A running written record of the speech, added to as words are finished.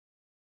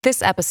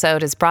This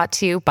episode is brought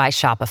to you by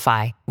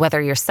Shopify.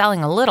 Whether you're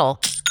selling a little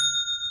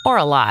or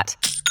a lot,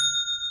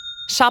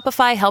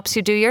 Shopify helps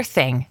you do your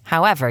thing,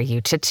 however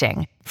you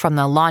cha-ching. From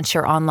the launch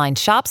your online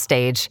shop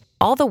stage,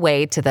 all the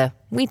way to the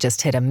we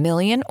just hit 1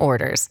 million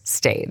orders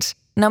stage.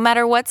 No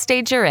matter what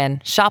stage you're in,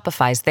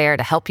 Shopify's there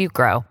to help you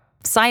grow.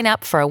 Sign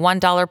up for a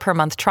 $1 per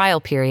month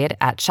trial period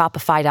at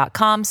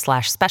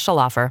shopify.com/special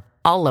offer,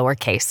 all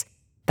lowercase.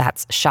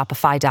 That's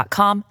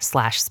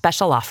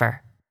shopify.com/special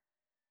offer.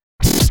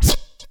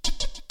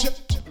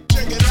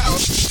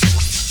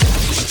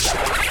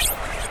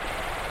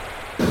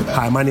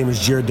 Hi, my name is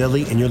Jared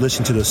Dudley, and you're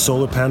listening to the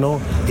Solar Panel,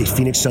 a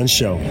Phoenix Suns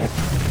show.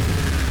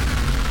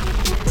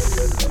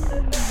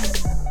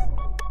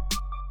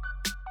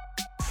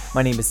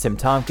 My name is Tim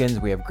Tompkins.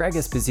 We have Greg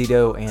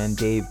Esposito and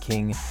Dave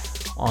King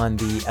on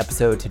the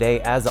episode today,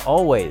 as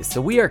always.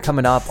 So we are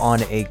coming up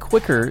on a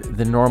quicker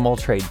than normal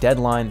trade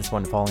deadline. This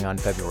one falling on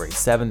February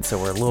 7th, so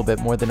we're a little bit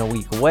more than a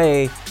week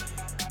away.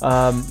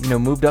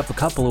 Moved up a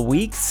couple of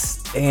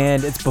weeks,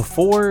 and it's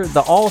before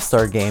the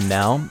All-Star game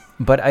now.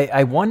 But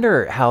I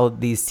wonder how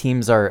these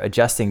teams are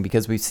adjusting,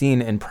 because we've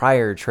seen in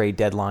prior trade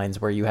deadlines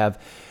where you have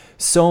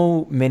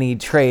so many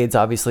trades,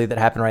 obviously, that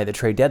happen right at the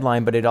trade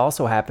deadline, but it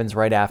also happens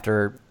right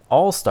after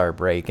All-Star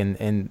break.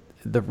 And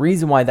the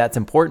reason why that's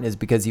important is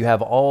because you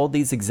have all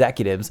these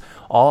executives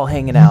all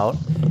hanging out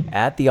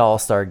at the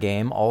All-Star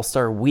game,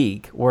 All-Star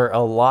week, where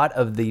a lot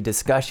of the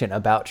discussion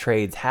about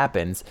trades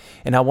happens.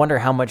 And I wonder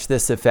how much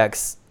this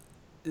affects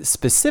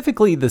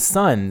specifically the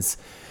Suns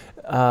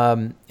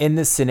in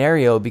this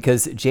scenario,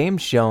 because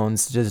James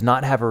Jones does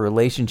not have a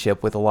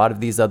relationship with a lot of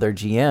these other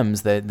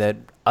GMs that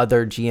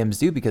other GMs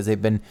do, because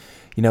they've been,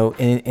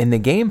 in the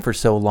game for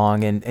so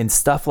long, and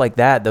stuff like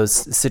that. Those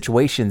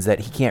situations that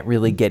he can't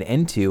really get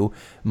into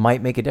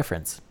might make a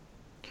difference.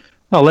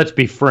 Well, let's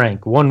be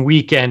frank. One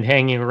weekend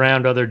hanging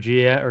around other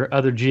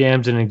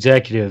GMs and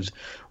executives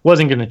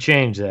wasn't going to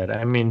change that.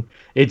 I mean,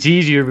 it's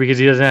easier because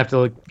he doesn't have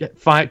to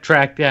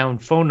track down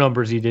phone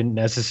numbers he didn't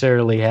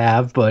necessarily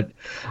have. But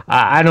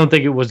I don't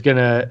think it was going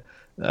to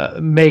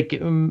make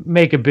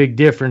a big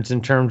difference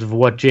in terms of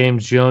what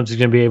James Jones is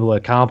going to be able to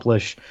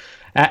accomplish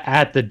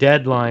at the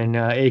deadline.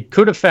 It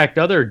could affect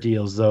other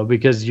deals, though,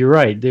 because you're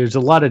right. There's a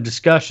lot of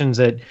discussions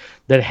that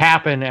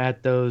happen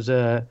at those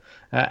at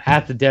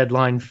the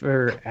deadline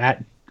for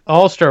at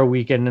All-Star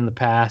weekend in the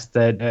past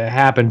that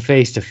happened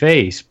face to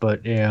face.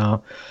 But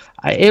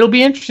it'll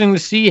be interesting to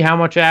see how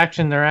much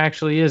action there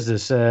actually is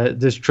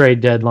this trade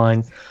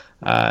deadline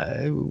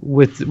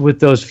with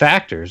those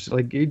factors.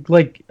 Like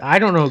I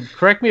don't know.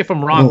 Correct me if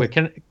I'm wrong, but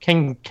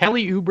can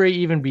Kelly Oubre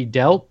even be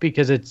dealt,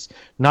 because it's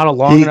not a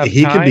long enough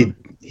time?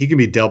 He can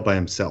be dealt by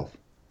himself.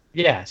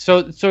 Yeah,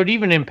 so it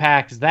even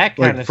impacts that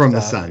kind of from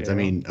stuff, the Suns. I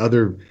mean,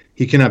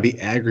 he cannot be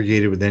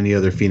aggregated with any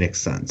other Phoenix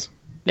Suns.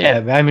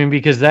 Yeah, I mean,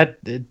 because that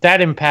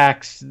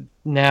impacts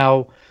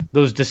now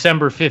those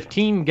December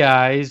 15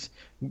 guys.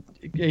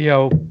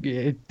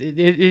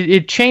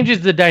 It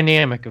changes the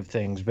dynamic of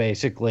things,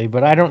 basically,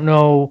 but I don't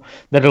know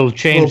that it'll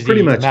change the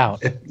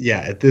amount.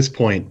 Yeah, at this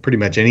point, pretty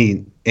much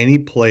any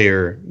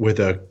player, with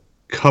a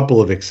couple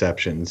of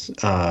exceptions,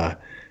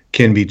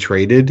 can be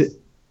traded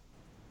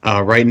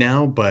right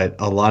now, but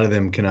a lot of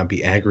them cannot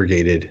be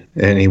aggregated.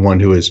 Anyone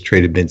who is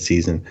traded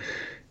mid-season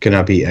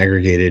cannot be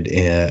aggregated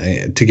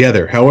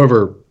together.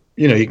 However,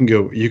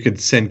 you could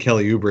send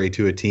Kelly Oubre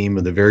to a team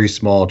with a very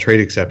small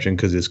trade exception,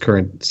 because his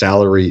current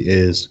salary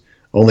is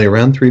only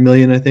around $3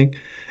 million, I think.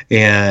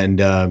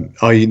 And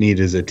all you need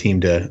is a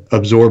team to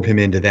absorb him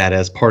into that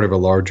as part of a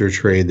larger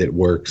trade that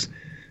works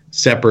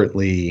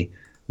separately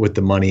with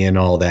the money and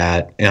all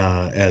that,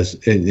 and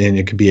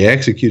it could be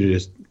executed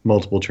as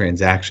multiple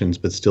transactions,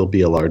 but still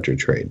be a larger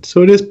trade.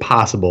 So it is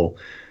possible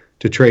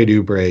to trade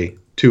Oubre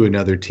to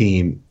another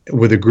team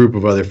with a group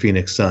of other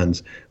Phoenix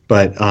Suns,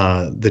 but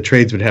the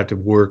trades would have to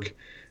work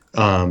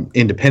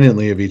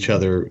independently of each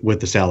other with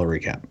the salary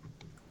cap.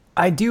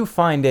 I do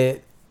find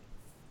it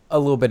a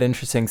little bit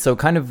interesting. So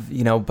kind of,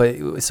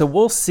 so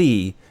we'll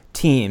see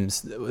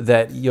teams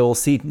that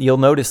you'll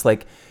notice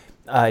like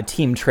a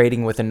team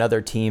trading with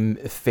another team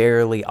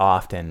fairly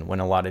often when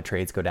a lot of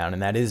trades go down.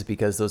 And that is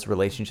because those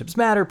relationships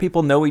matter.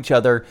 People know each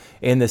other,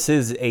 and this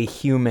is a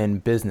human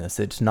business.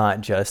 It's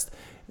not just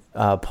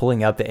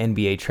pulling out the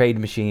NBA trade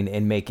machine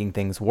and making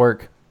things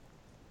work.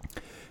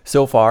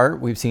 So far,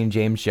 we've seen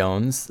James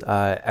Jones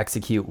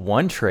execute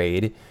one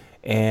trade,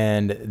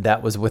 and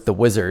that was with the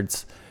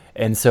Wizards.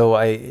 And so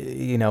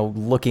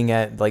looking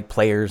at like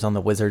players on the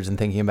Wizards and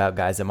thinking about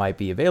guys that might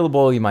be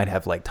available, you might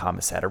have like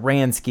Thomas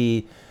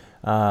Satoransky,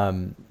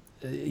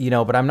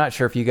 but I'm not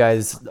sure if you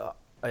guys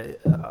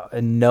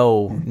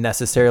know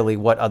necessarily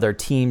what other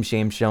teams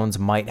James Jones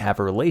might have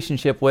a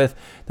relationship with.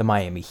 The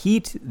Miami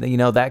Heat,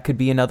 that could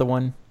be another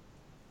one.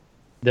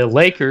 The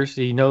Lakers,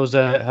 he knows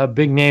a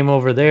big name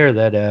over there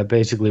that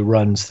basically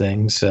runs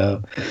things.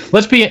 So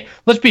let's be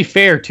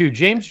fair too.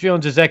 James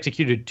Jones has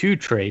executed 2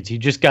 trades. He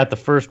just got the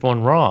first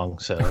one wrong.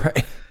 So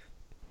right.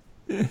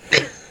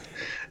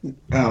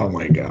 Oh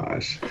my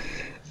gosh.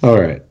 All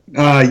right.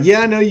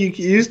 You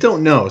just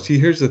don't know. See,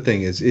 here's the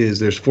thing: is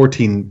there's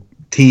 14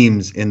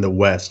 teams in the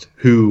West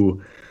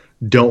who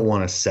don't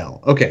want to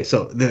sell. Okay,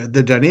 so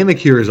the dynamic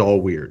here is all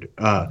weird.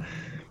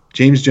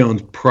 James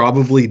Jones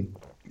probably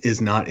is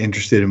not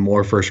interested in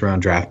more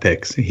first-round draft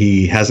picks.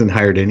 He hasn't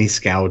hired any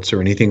scouts or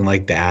anything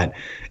like that.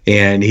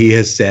 And he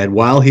has said,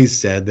 while he's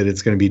said that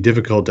it's going to be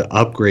difficult to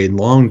upgrade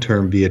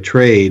long-term via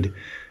trade,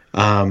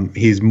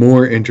 he's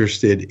more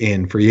interested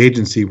in free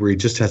agency where he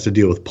just has to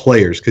deal with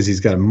players because he's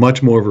got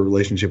much more of a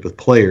relationship with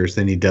players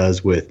than he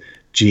does with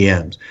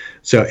GMs.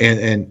 So,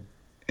 and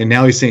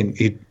now he's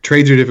saying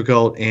trades are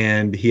difficult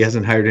and he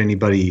hasn't hired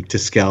anybody to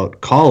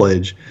scout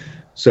college.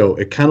 So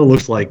it kind of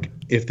looks like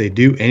if they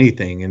do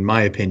anything, in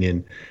my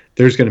opinion,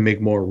 there's going to make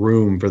more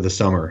room for the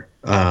summer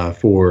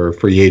for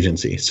free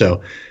agency.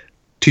 So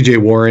TJ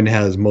Warren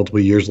has multiple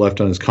years left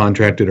on his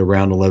contract at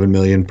around $11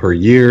 million per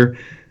year.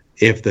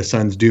 If the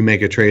Suns do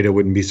make a trade, I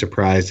wouldn't be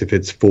surprised if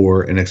it's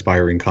for an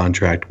expiring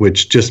contract,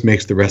 which just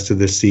makes the rest of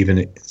this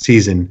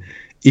season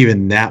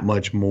even that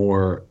much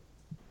more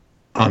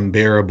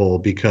unbearable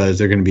because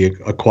they're going to be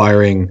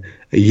acquiring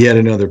yet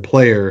another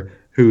player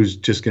who's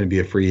just going to be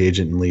a free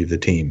agent and leave the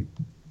team.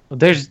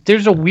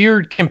 There's a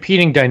weird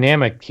competing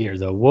dynamic here,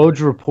 though.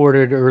 Woj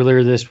reported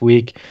earlier this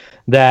week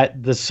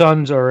that the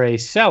Suns are a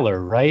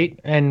seller, right?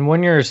 And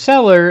when you're a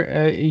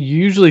seller, you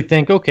usually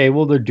think, okay,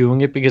 well, they're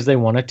doing it because they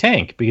want to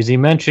tank. Because he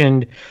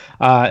mentioned,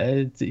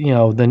 a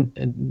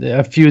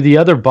few of the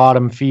other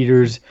bottom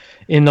feeders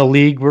in the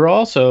league were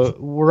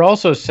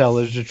also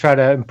sellers to try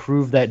to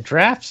improve that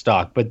draft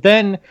stock. But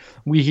then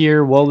we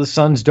hear, well, the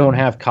Suns don't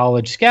have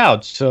college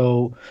scouts,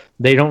 so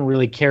they don't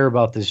really care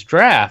about this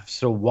draft.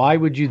 So why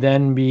would you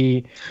then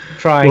be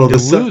trying to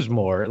lose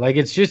more? Like,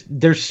 it's just,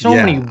 there's so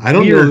many I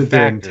don't know that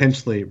they're factors.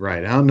 intentionally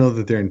right. I don't know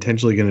that they're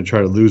intentionally going to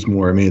try to lose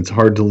more. I mean, it's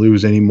hard to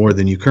lose any more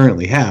than you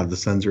currently have. The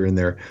Suns are in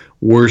their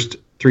worst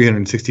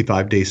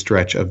 365-day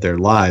stretch of their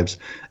lives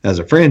as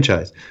a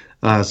franchise.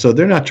 So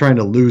they're not trying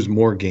to lose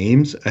more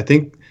games. I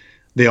think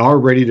they are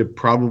ready to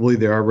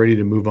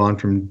move on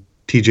from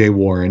TJ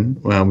Warren.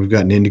 We've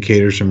gotten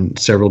indicators from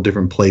several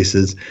different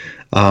places.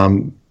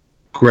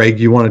 Greg,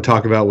 you want to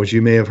talk about what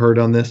you may have heard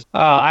on this?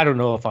 I don't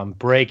know if I'm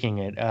breaking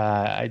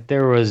it.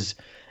 There was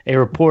a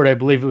report, I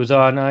believe it was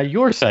on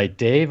your site,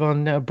 Dave,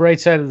 on Bright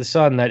Side of the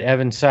Sun, that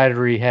Evan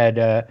Sidery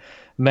had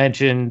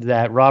mentioned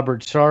that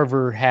Robert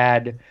Sarver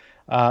had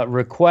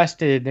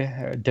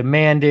requested,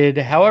 demanded,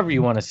 however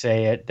you want to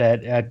say it,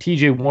 that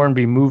TJ Warren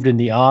be moved in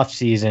the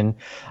offseason.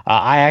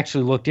 I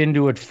actually looked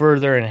into it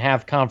further and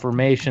have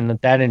confirmation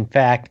that in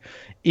fact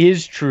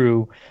is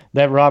true,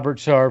 that Robert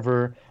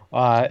Sarver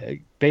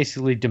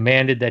basically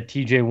demanded that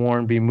TJ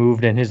Warren be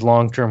moved and his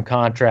long-term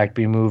contract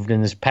be moved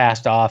in this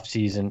past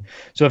offseason.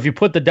 So if you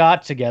put the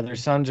dots together,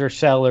 Suns are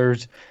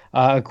sellers,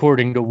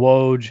 according to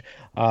Woj.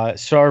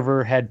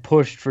 Sarver had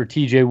pushed for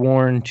TJ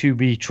Warren to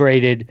be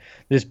traded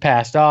this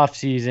past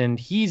offseason.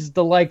 He's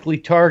the likely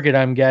target,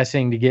 I'm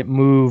guessing, to get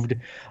moved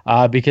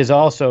because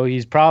also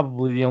he's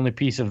probably the only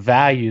piece of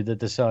value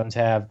that the Suns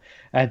have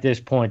at this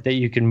point that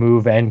you can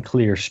move and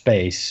clear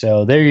space.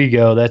 So there you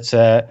go.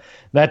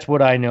 That's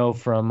what I know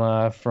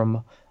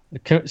from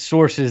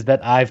sources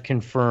that I've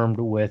confirmed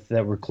with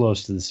that were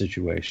close to the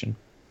situation.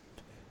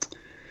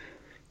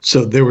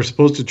 So they were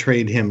supposed to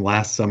trade him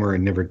last summer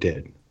and never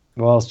did.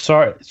 Well,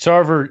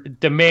 Sarver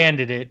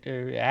demanded it,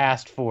 or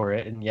asked for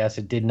it, and yes,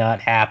 it did not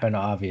happen,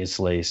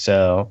 obviously.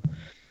 So,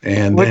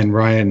 and then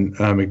Ryan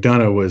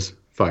McDonough was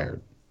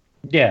fired.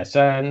 Yes,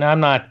 and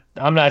I'm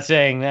not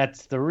saying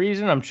that's the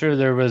reason. I'm sure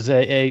there was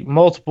a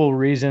multiple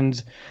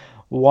reasons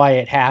why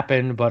it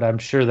happened, but I'm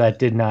sure that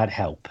did not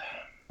help.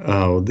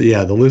 Oh,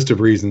 yeah, the list of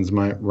reasons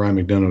Ryan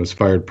McDonough was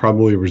fired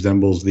probably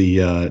resembles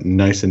the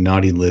nice and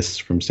naughty lists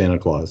from Santa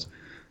Claus.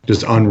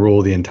 Just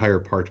unroll the entire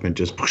parchment,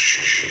 just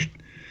whoosh.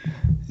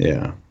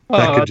 Yeah,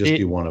 that could just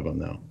be one of them,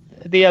 though.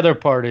 The other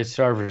part is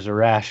Sarver's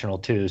irrational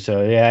too.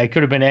 So yeah, it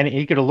could have been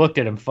he could have looked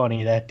at him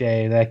funny that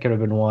day. That could have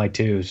been why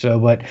too. So,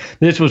 but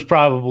this was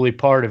probably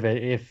part of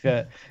it. If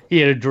he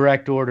had a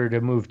direct order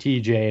to move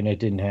TJ and it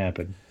didn't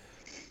happen,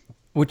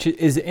 which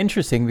is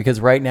interesting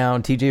because right now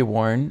TJ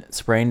Warren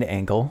sprained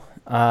ankle,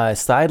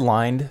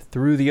 sidelined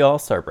through the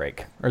All-Star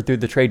break or through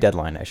the trade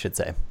deadline, I should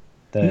say.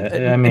 I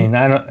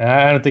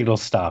don't think it'll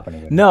stop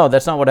anything. No,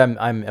 that's not what I'm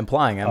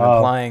implying. I'm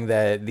implying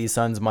that the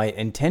Suns might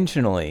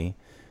intentionally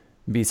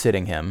be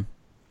sitting him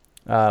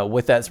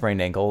with that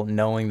sprained ankle,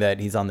 knowing that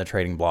he's on the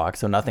trading block,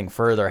 so nothing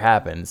further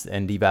happens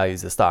and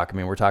devalues the stock. I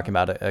mean, we're talking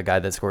about a guy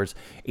that scores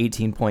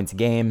 18 points a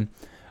game.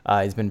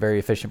 He's been very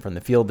efficient from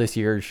the field this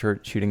year,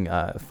 shooting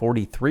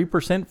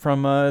 43%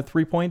 from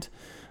 3-point,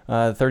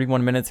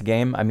 31 minutes a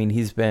game. I mean,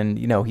 he's been,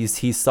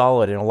 he's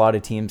solid, and a lot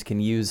of teams can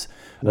use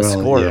a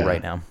scorer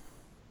right now.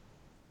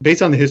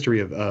 Based on the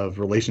history of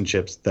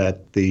relationships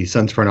that the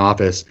Suns front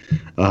office,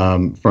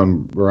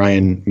 from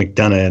Ryan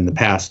McDonough in the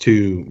past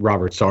to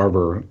Robert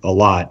Sarver a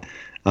lot,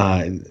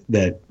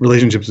 that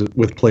relationships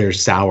with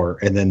players sour,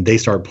 and then they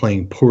start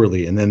playing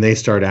poorly, and then they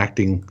start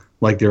acting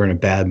like they're in a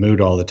bad mood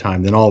all the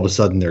time. Then all of a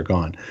sudden they're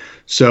gone.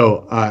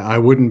 So I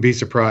wouldn't be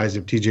surprised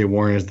if TJ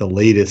Warren is the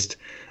latest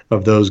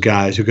those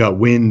guys who got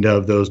wind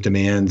of those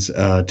demands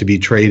to be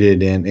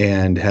traded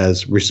and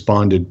has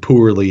responded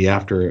poorly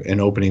after an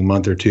opening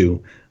month or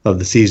two of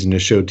the season to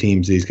show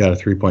teams that he's got a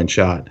 3-point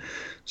shot.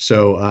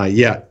 So,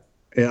 yeah,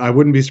 I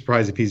wouldn't be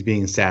surprised if he's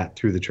being sat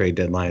through the trade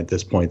deadline at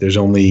this point. There's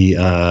only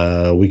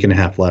a week and a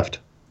half left.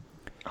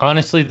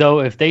 Honestly, though,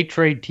 if they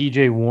trade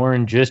TJ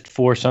Warren just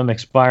for some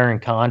expiring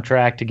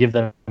contract to give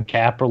them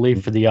cap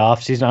relief for the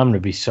offseason, I'm going to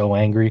be so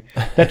angry.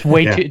 That's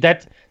way too.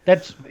 That's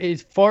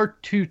is far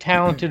too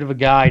talented of a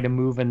guy to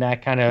move in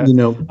that kind of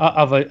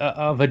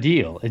of a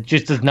deal. It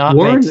just does not.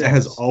 Warren make sense.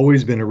 has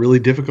always been a really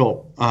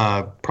difficult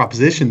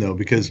proposition, though,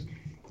 because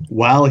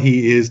while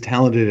he is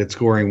talented at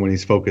scoring when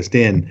he's focused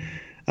in,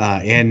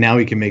 and now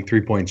he can make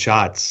 3-point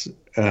shots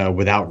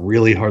without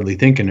really hardly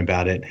thinking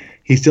about it,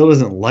 he still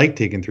doesn't like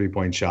taking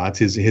 3-point shots.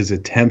 His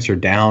attempts are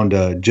down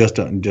to just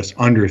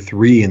under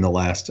 3 in the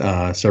last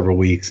several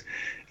weeks,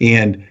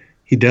 and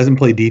he doesn't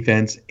play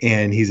defense,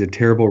 and he's a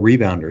terrible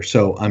rebounder.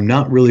 So I'm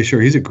not really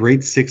sure. He's a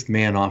great sixth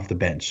man off the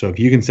bench. So if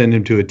you can send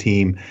him to a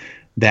team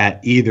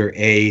that either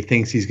A,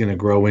 thinks he's going to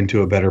grow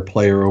into a better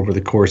player over the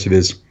course of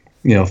his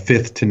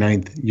 5th to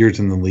 9th years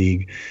in the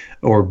league,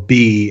 or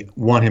B,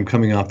 want him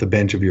coming off the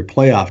bench of your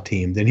playoff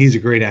team, then he's a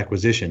great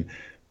acquisition.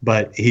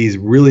 But he's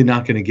really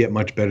not going to get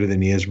much better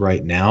than he is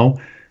right now.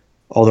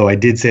 Although I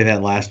did say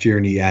that last year,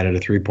 and he added a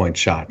 3-point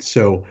shot.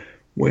 So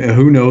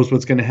who knows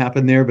what's going to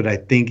happen there, but I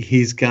think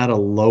he's got a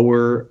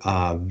lower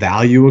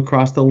value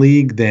across the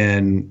league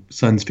than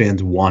Suns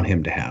fans want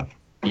him to have.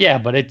 Yeah,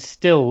 but it's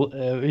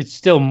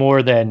still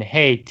more than,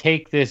 hey,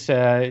 take this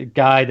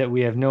guy that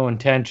we have no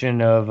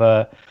intention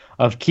of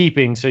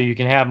keeping so you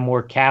can have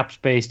more cap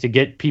space to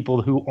get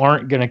people who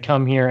aren't going to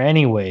come here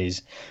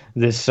anyways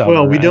this summer.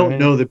 Well, we don't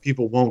know that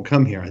people won't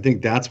come here. I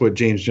think that's what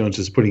James Jones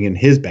is putting in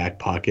his back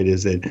pocket,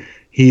 is that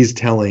he's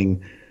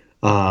telling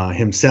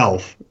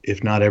himself,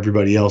 if not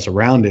everybody else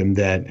around him,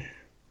 that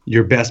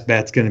your best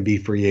bet's going to be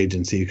free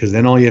agency, because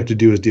then all you have to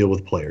do is deal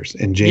with players,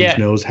 and James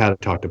knows how to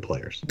talk to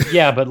players.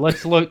 Yeah, but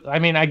let's look. I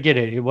mean, I get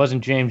it. It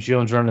wasn't James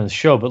Jones running the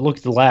show, but look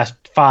at the last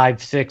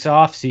 5-6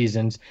 off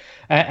seasons,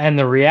 and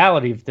the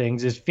reality of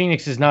things is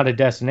Phoenix is not a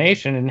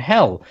destination, and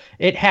hell,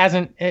 it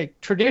hasn't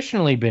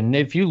traditionally been.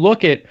 If you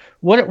look at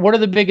what are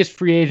the biggest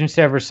free agents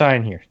to ever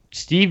sign here?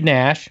 Steve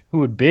Nash,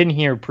 who had been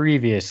here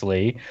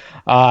previously.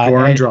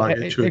 Goran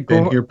Dragic, who had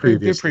been here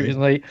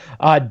previously.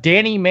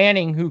 Danny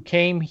Manning, who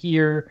came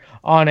here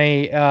on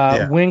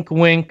a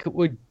wink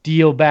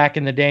deal back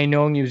in the day,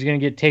 knowing he was going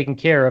to get taken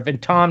care of,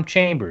 and Tom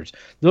Chambers.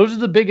 Those are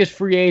the biggest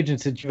free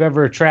agents that you've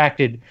ever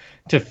attracted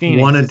to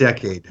Phoenix. One a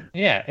decade.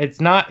 Yeah,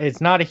 it's not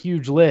a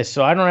huge list,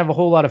 so I don't have a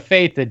whole lot of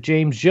faith that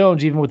James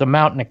Jones, even with a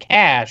mountain of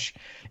cash,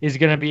 is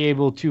going to be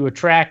able to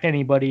attract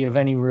anybody of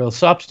any real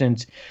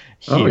substance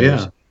here. Oh,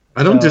 yeah.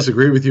 I don't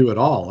disagree with you at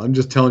all. I'm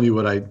just telling you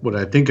what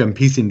I think I'm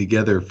piecing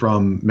together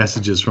from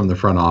messages from the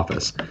front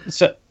office.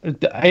 So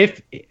they're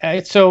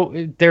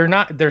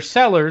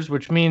sellers,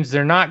 which means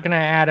they're not going to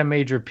add a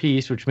major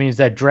piece, which means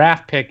that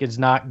draft pick is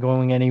not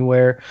going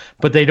anywhere.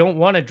 But they don't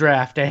want to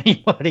draft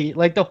anybody.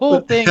 Like, the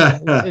whole thing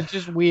is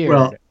just weird.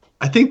 Well,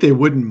 I think they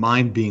wouldn't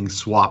mind being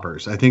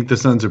swappers. I think the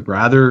Suns would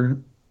rather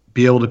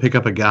be able to pick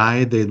up a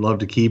guy they'd love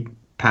to keep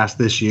past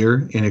this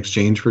year in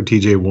exchange for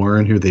TJ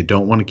Warren, who they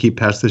don't want to keep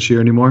past this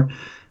year anymore.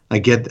 I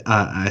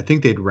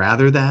think they'd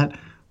rather that,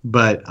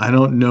 but I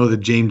don't know that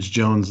James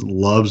Jones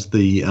loves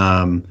the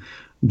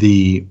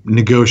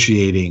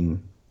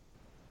negotiating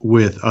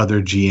with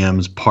other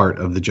GMs part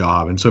of the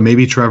job. And so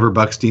maybe Trevor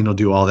Buckstein will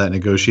do all that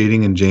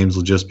negotiating, and James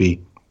will just be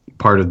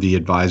part of the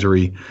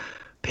advisory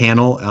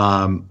panel.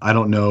 I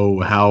don't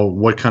know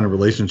what kind of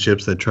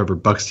relationships that Trevor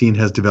Buckstein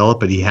has developed,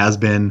 but he has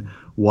been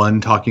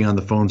one talking on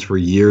the phones for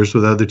years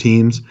with other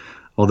teams.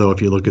 Although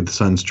if you look at the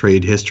Suns'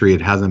 trade history,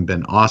 it hasn't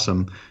been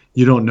awesome.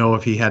 You don't know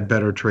if he had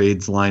better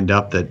trades lined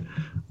up that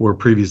were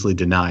previously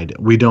denied.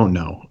 We don't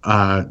know.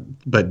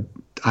 But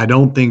I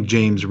don't think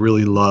James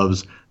really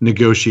loves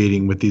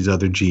negotiating with these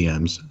other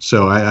GMs.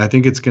 So I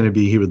think it's going to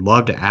be, he would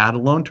love to add a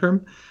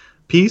long-term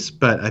piece,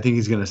 but I think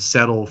he's going to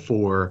settle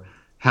for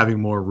having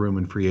more room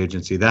in free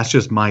agency. That's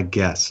just my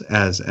guess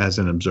as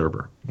an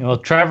observer. Well,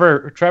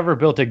 Trevor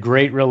built a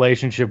great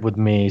relationship with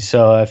me,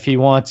 so if he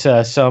wants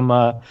some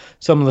of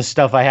the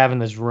stuff I have in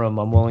this room,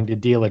 I'm willing to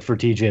deal it for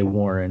TJ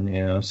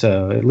Warren.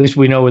 So at least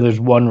we know where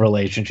there's one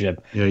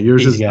relationship. Yeah,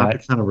 yours is not the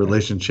kind of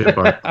relationship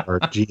our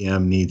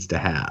GM needs to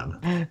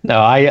have.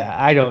 No,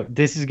 I don't.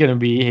 This is going to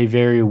be a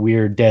very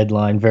weird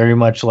deadline. Very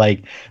much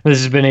like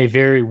this has been a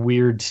very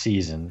weird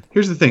season.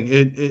 Here's the thing: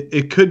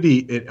 it could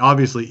be. It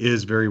obviously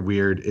is very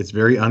weird. It's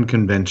very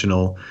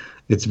unconventional.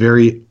 It's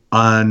very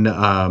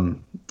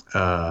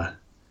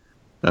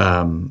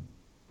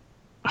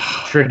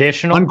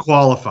traditional,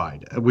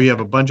 unqualified. We have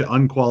a bunch of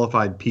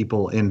unqualified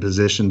people in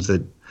positions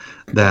that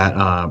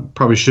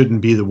probably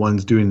shouldn't be the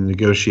ones doing the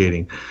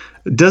negotiating.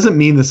 It doesn't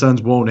mean the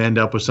Suns won't end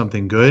up with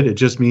something good. It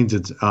just means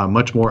it's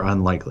much more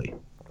unlikely.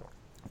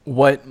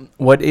 What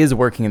is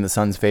working in the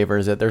Suns' favor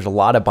is that there's a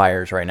lot of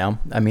buyers right now.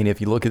 I mean, if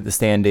you look at the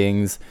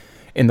standings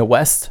in the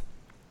West,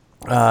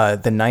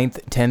 The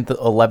 9th, 10th,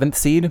 11th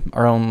seed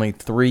are only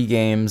 3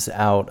 games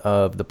out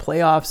of the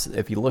playoffs.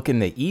 If you look in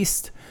the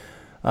East,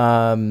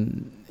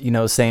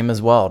 same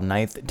as well.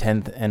 9th,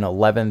 10th, and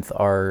 11th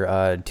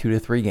are 2 to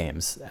 3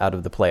 games out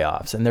of the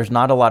playoffs. And there's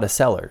not a lot of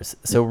sellers.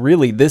 So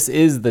really, this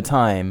is the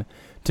time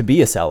to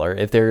be a seller,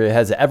 if there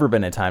has ever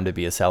been a time to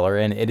be a seller.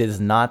 And it is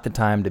not the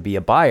time to be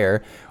a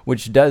buyer,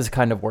 which does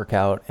kind of work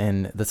out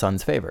in the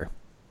Suns' favor.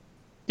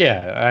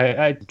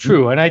 Yeah,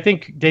 true. And I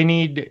think they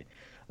need...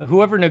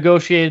 Whoever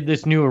negotiated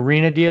this new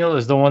arena deal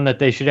is the one that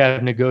they should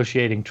have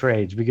negotiating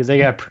trades, because they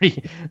got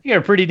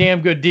a pretty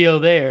damn good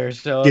deal there.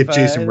 So get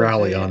Jason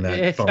Rowley on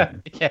that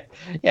phone.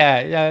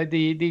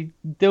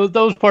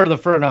 Those part of the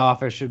front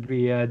office should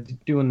be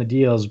doing the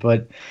deals.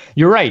 But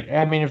you're right.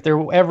 I mean, if there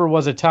ever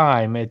was a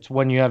time, it's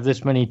when you have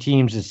this many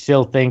teams that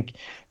still think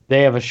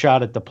they have a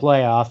shot at the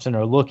playoffs and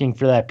are looking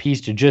for that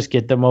piece to just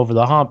get them over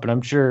the hump. And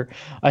I'm sure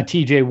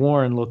TJ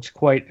Warren looks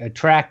quite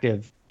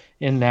attractive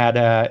in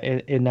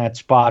that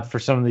spot for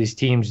some of these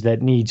teams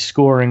that need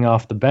scoring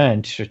off the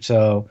bench.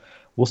 So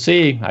we'll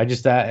see.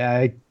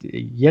 I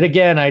yet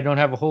again, I don't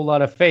have a whole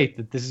lot of faith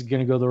that this is going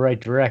to go the right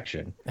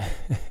direction.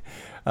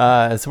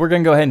 So we're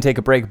going to go ahead and take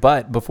a break.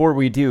 But before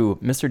we do,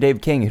 Mr.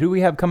 Dave King, who do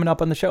we have coming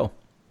up on the show?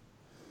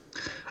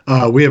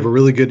 We have a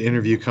really good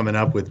interview coming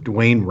up with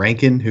Dwayne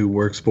Rankin, who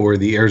works for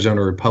the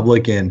Arizona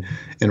Republic and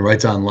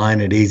writes online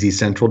at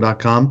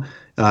azcentral.com.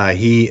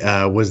 He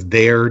was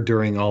there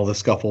during all the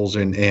scuffles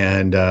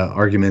and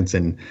arguments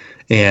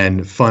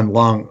and fun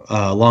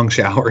long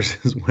showers.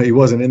 He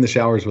wasn't in the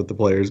showers with the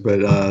players,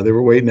 but they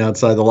were waiting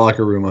outside the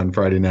locker room on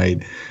Friday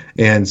night.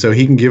 And so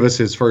he can give us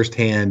his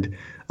firsthand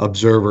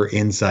observer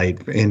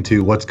insight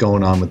into what's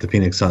going on with the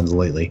Phoenix Suns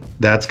lately.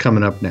 That's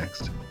coming up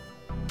next.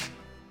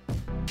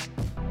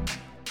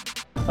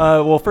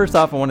 Well, first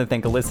off, I want to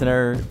thank a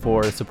listener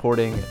for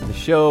supporting the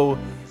show.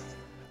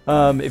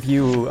 If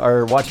you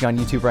are watching on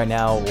YouTube right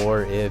now,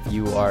 or if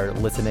you are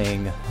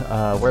listening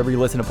wherever you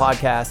listen to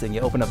podcasts and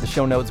you open up the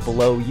show notes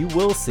below, you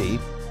will see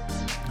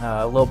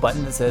a little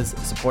button that says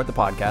support the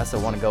podcast. So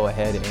I want to go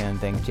ahead and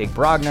thank Jake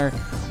Brogner,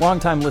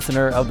 longtime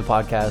listener of the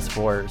podcast,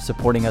 for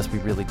supporting us. We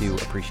really do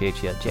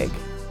appreciate you, Jake.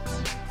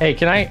 Hey,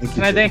 can I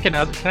thank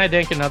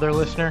another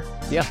listener?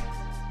 Yeah.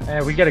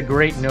 We got a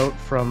great note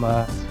from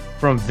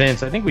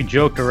Vince. I think we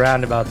joked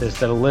around about this,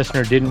 that a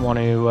listener didn't want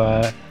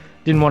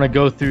to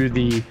go through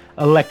the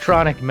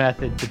electronic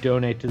method to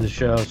donate to the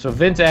show. So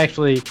Vince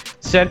actually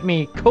sent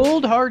me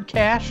cold hard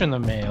cash in the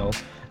mail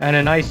and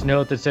a nice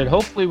note that said,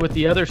 hopefully with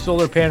the other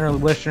solar panel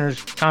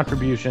listeners'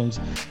 contributions,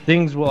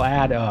 things will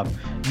add up.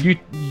 You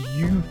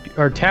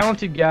are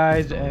talented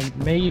guys and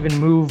may even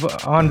move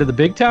on to the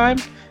big time.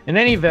 In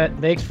any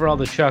event, thanks for all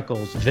the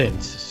chuckles,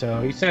 Vince.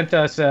 So he sent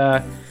us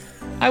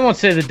I won't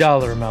say the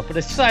dollar amount, but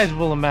a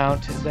sizable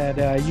amount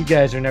that you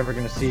guys are never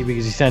going to see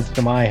because he sent it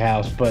to my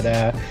house. But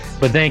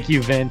thank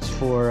you, Vince,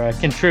 for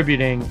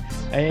contributing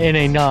in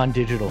a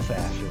non-digital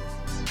fashion.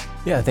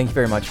 Yeah, thank you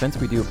very much, Vince.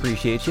 We do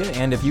appreciate you.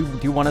 And if you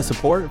do want to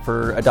support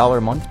for $1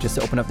 a month, just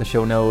open up the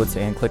show notes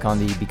and click on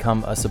the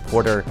Become a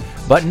Supporter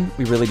button.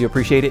 We really do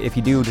appreciate it. If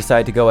you do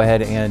decide to go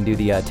ahead and do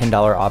the $10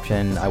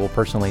 option, I will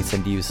personally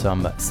send you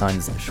some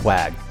Suns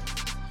swag.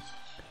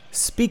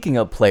 Speaking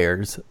of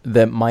players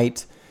that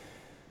might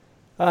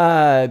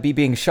be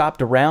being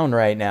shopped around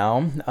right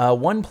now,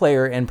 one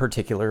player in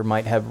particular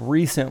might have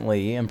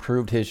recently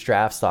improved his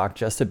draft stock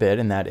just a bit,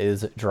 and that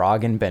is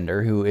Dragan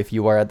Bender, who, if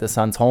you are at the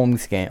Suns home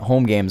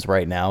games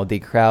right now, the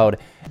crowd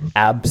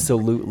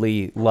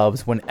absolutely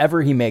loves.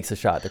 Whenever he makes a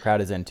shot, the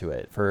crowd is into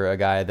it. For a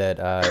guy that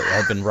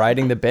had been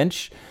riding the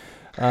bench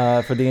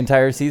for the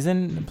entire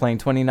season, playing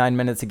 29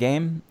 minutes a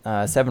game,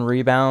 7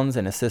 rebounds,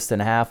 an assist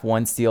and a half,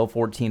 1 steal,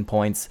 14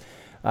 points.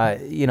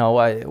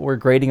 We're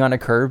grading on a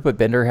curve, but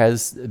Bender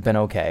has been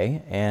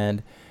okay.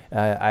 And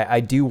I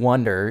do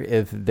wonder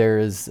if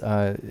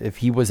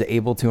he was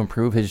able to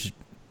improve his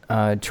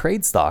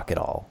trade stock at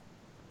all.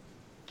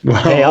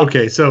 Well,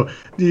 okay. So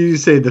you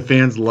say the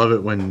fans love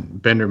it when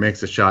Bender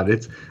makes a shot.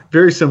 It's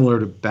very similar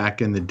to back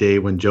in the day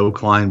when Joe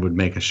Klein would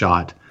make a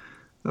shot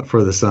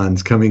for the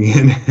Suns, coming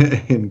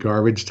in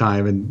garbage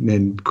time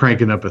and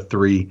cranking up a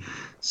 3.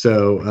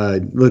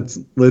 So let's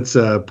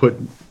put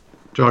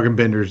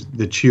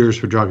the cheers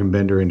for Dragan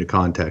Bender into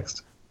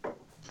context.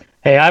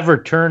 Hey, I've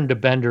returned to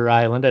Bender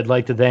Island. I'd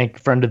like to thank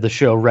friend of the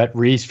show, Rhett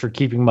Reese, for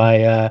keeping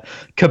my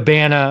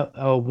cabana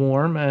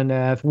warm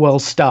and well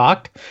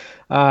stocked.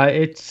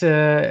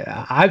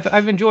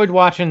 I've enjoyed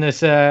watching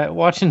this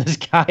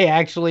guy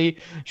actually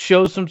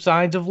show some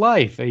signs of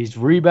life. He's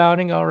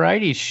rebounding all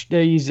right. He's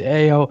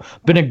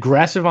been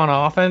aggressive on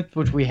offense,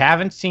 which we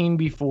haven't seen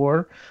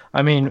before.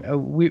 I mean,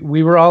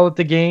 we were all at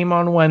the game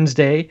on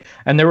Wednesday,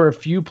 and there were a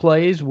few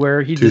plays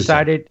where he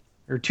decided,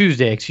 or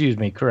Tuesday, excuse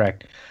me,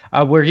 correct,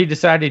 where he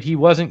decided he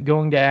wasn't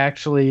going to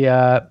actually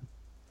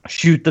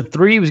shoot the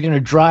three. He was going to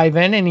drive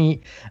in, and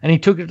he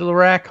took it to the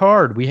rack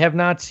hard. We have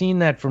not seen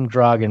that from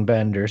Dragan.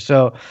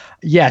 So,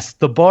 yes,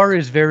 the bar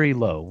is very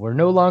low. We're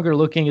no longer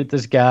looking at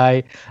this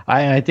guy.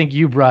 I think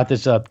you brought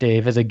this up,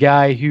 Dave, as a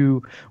guy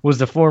who was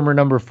the former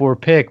number 4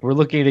 pick. We're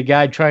looking at a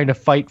guy trying to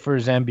fight for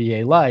his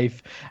NBA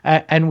life,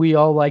 and we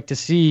all like to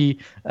see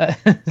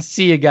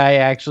see a guy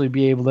actually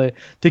be able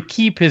to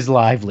keep his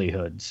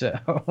livelihood. So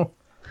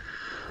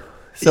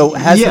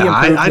has he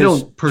improved I his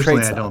don't personally.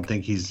 trade I stock? don't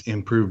think he's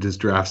improved his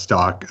draft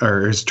stock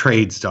or his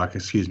trade stock.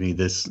 Excuse me.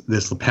 This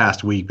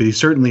past week, but he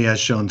certainly has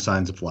shown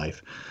signs of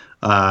life.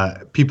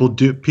 People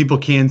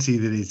can see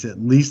that he's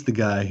at least the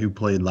guy who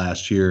played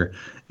last year,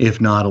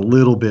 if not a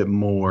little bit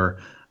more,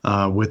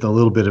 with a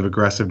little bit of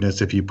aggressiveness.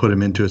 If you put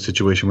him into a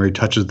situation where he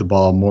touches the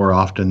ball more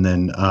often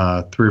than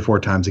 3 or 4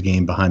 times a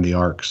game behind the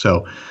arc,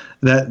 so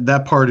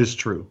that part is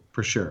true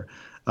for sure.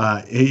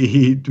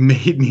 He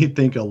made me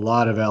think a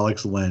lot of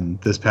Alex Len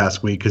this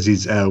past week because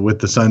he's with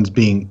the Suns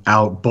being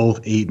out both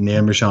Ayton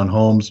and Rashawn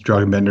Holmes.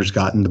 Dragan-Bender's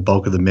gotten the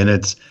bulk of the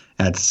minutes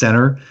at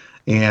center,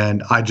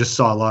 and I just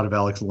saw a lot of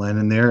Alex Len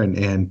in there,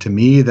 and to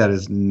me that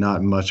is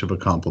not much of a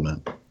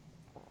compliment.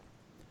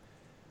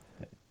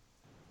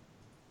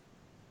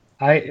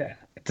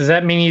 Does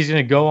that mean he's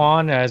going to go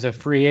on as a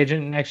free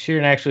agent next year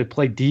and actually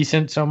play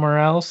decent somewhere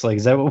else? Like,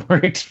 is that what we're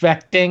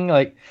expecting?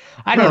 Like,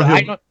 I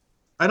don't know.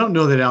 I don't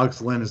know that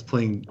Alex Len is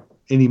playing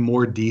any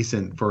more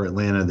decent for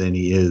Atlanta than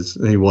he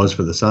was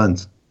for the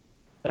Suns.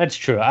 That's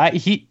true.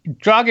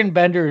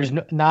 Dragan-Bender is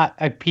not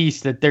a piece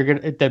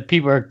that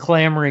people are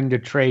clamoring to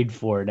trade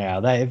for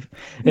now.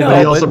 He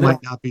also might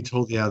not be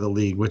totally out of the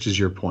league, which is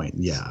your point.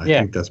 Yeah, I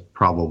think that's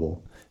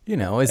probable.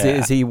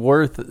 Is he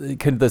worth?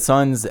 Could the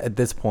Suns at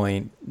this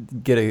point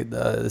get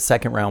a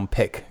second round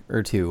pick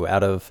or two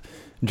out of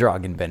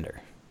Dragan-Bender?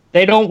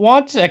 They don't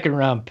want second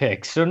round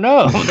picks, so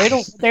no, they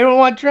don't. They don't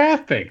want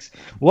draft picks.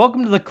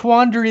 Welcome to the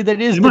quandary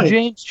that is the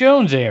James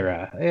Jones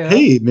era. Yeah.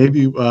 Hey, maybe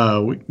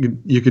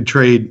you could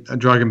trade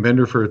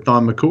Dragan-Bender for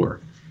Thon McCour.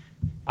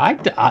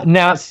 I'd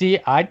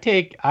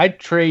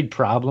trade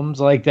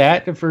problems like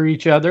that for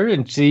each other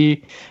and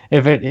see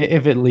if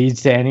it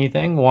leads to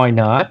anything. Why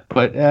not?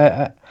 But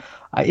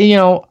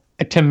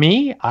to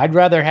me, I'd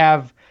rather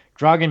have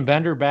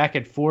Dragan-Bender back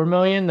at $4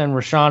 million than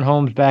Rashawn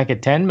Holmes back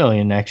at $10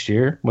 million next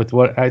year.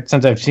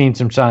 Since I've seen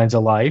some signs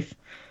of life,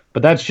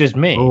 but that's just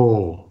me.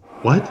 Oh,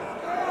 what?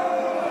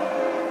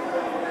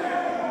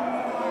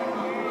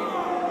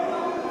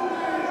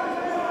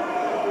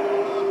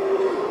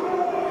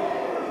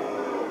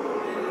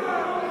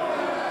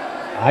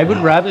 I would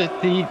rather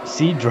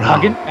see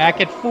Dragan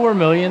back at $4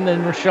 million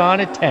than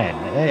Rashawn at 10.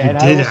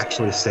 And you did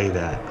actually say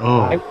that.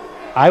 Oh,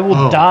 I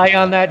will die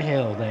on that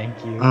hill.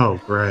 Thank you. Oh,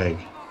 Greg.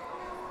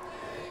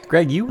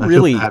 Greg, you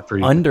really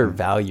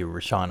undervalue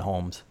Rashawn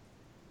Holmes.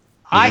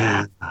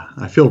 I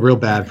feel real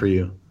bad for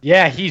you.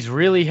 Yeah, he's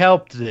really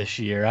helped this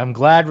year. I'm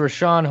glad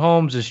Rashawn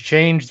Holmes has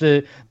changed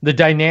the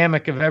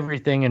dynamic of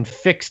everything and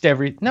fixed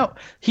everything. No,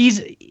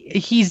 he's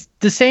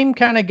the same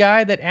kind of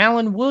guy that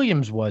Allen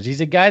Williams was.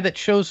 He's a guy that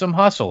shows some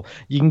hustle.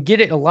 You can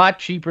get it a lot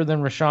cheaper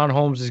than Rashawn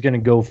Holmes is going to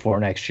go for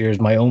next year is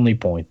my only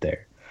point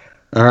there.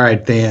 All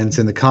right, fans,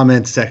 in the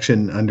comments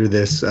section under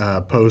this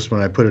post, when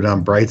I put it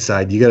on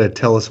Brightside, you got to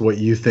tell us what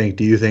you think.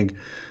 Do you think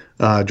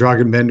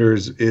Dragan-Bender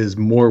is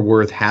more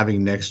worth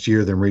having next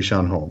year than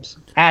Rashawn Holmes?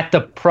 At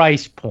the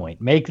price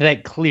point. Make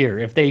that clear.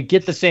 If they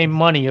get the same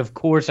money, of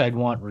course I'd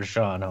want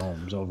Rashawn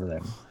Holmes over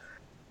them.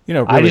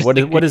 Really,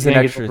 what does an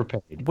extra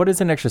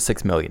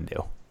 $6 million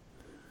do?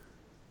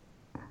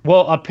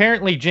 Well,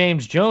 apparently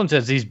James Jones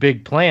has these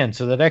big plans,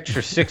 so that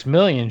extra $6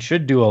 million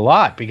should do a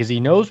lot because he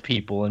knows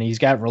people and he's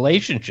got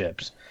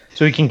relationships,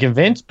 so he can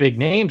convince big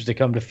names to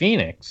come to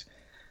Phoenix.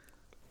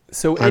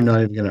 So I'm not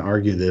even going to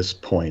argue this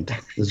point.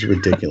 This is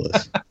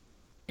ridiculous.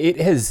 It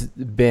has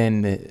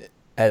been,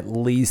 at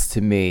least to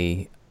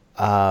me,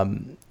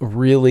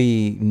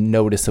 really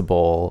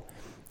noticeable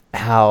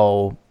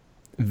how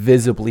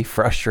visibly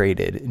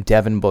frustrated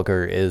Devin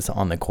Booker is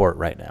on the court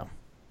right now.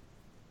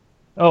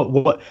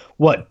 Oh,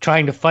 what?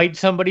 Trying to fight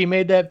somebody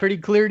made that pretty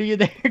clear to you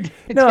there?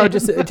 No,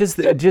 just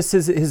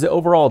his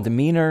overall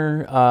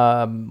demeanor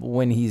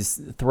when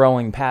he's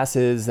throwing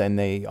passes and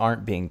they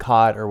aren't being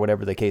caught or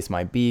whatever the case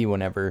might be.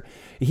 Whenever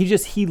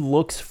he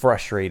looks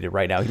frustrated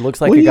right now. He looks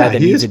like a guy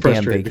that needs a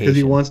damn vacation because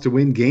he wants to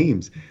win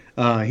games.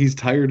 He's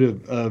tired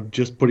of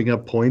just putting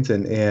up points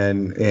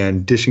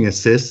and dishing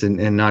assists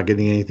and not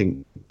getting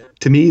anything.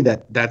 To me,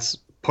 that's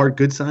part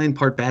good sign,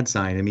 part bad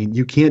sign. I mean,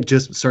 you can't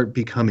just start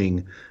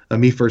becoming a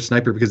me first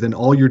sniper because then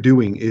all you're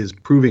doing is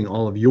proving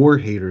all of your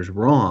haters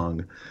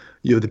wrong.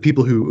 The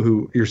people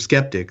who you're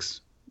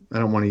skeptics. I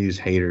don't want to use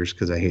haters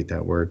because I hate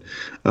that word.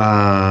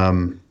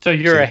 So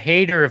you're a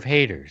hater of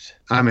haters.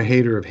 I'm a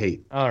hater of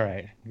hate. All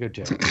right, good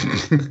job.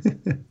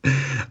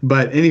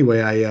 But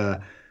anyway,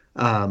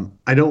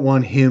 I don't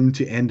want him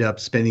to end up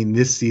spending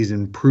this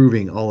season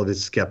proving all of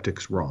his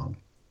skeptics wrong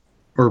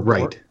or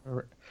right.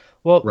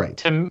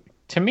 Right.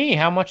 To me,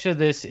 how much of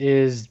this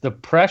is the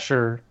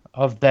pressure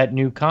of that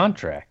new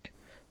contract?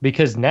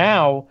 Because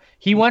now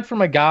he went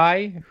from a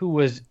guy who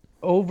was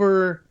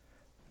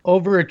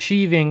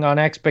overachieving on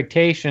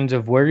expectations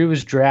of where he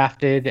was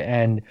drafted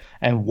and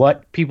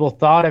what people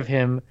thought of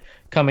him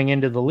coming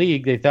into the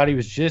league. They thought he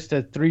was just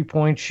a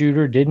 3-point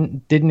shooter,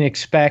 didn't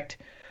expect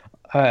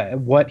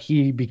what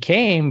he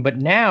became, but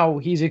now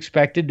he's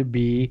expected to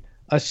be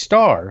a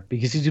star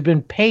because he's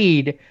been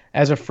paid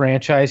as a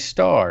franchise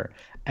star.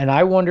 And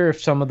I wonder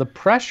if some of the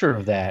pressure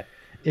of that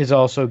is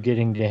also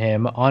getting to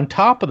him on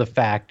top of the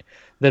fact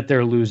that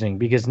they're losing,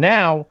 because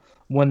now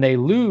when they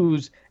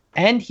lose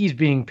and he's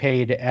being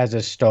paid as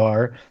a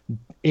star,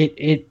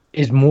 it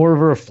is more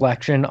of a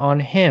reflection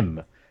on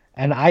him.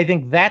 And I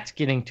think that's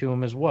getting to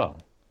him as well.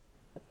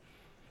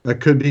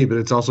 That could be, but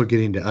it's also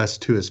getting to us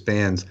too as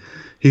fans.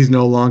 He's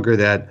no longer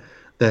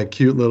that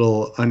cute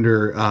little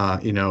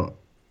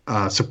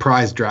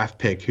surprise draft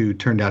pick who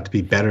turned out to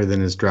be better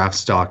than his draft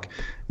stock.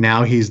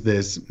 Now he's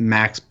this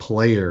max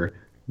player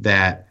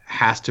that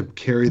has to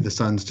carry the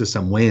Suns to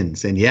some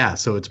wins. And yeah,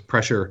 so it's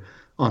pressure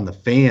on the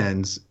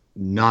fans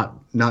not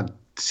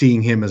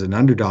seeing him as an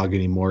underdog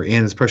anymore,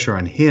 and it's pressure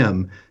on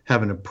him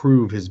having to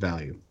prove his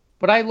value.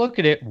 But I look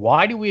at it,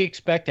 why do we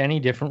expect any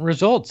different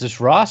results? This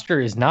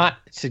roster is not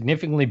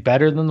significantly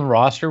better than the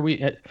roster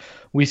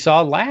we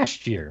saw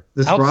last year.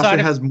 This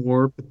roster has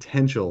more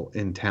potential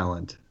in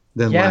talent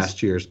than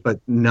last year's, but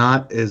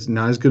not as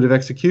good of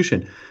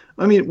execution.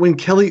 I mean, when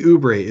Kelly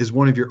Oubre is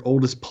one of your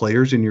oldest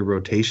players in your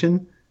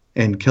rotation,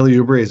 and Kelly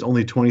Oubre is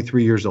only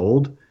 23 years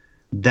old,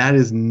 that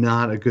is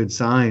not a good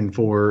sign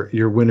for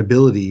your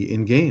winnability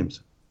in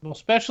games. Well,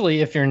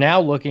 especially if you're now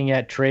looking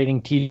at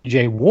trading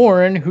TJ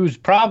Warren, who's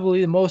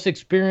probably the most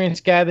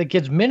experienced guy that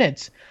gets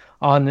minutes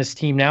on this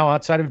team now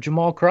outside of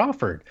Jamal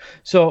Crawford.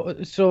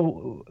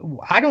 So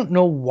I don't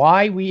know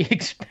why we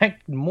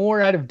expect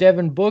more out of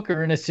Devin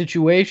Booker in a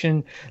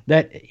situation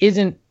that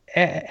isn't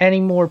any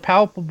more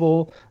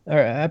palatable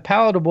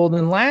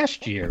than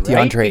last year.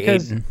 DeAndre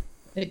Ayton.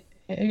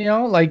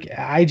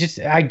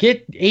 I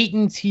get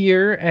Ayton's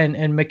here and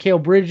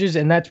Mikal Bridges,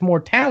 and that's more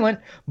talent,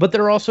 but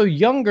they're also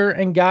younger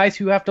and guys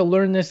who have to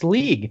learn this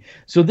league.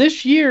 So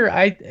this year,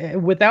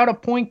 without a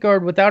point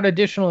guard, without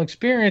additional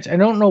experience, I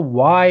don't know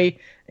why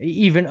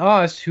even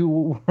us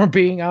who were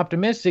being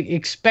optimistic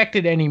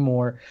expected any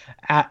more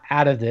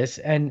out of this.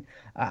 And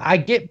I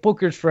get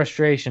Booker's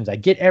frustrations. I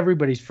get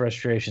everybody's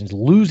frustrations.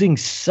 Losing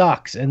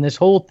sucks, and this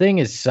whole thing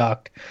has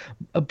sucked.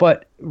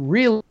 But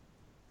really,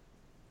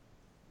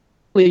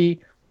 the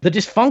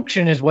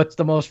dysfunction is what's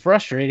the most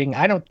frustrating.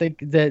 I don't think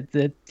that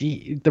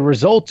the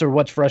results are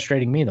what's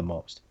frustrating me the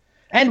most.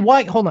 And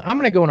why? Hold on, I'm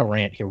going to go on a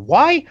rant here.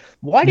 Why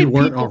did you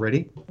weren't people,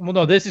 already? Well,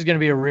 no, this is going to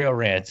be a real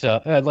rant. So,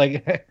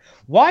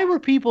 why were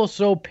people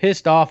so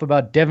pissed off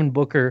about Devin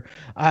Booker's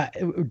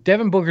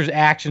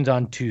actions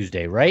on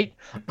Tuesday? Right?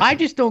 I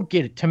just don't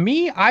get it. To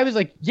me, I was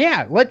like,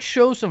 yeah, let's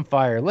show some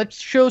fire.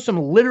 Let's show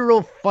some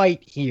literal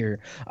fight here.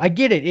 I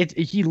get it.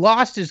 He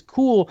lost his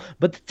cool,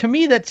 but to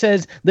me, that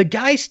says the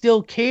guy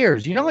still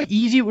cares. You know how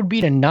easy it would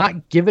be to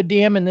not give a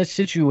damn in this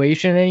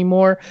situation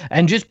anymore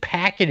and just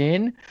pack it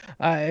in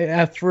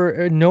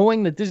for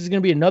knowing that this is going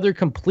to be another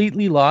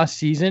completely lost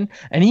season.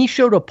 And he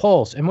showed a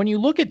pulse. And when you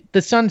look at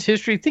the Suns'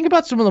 history, think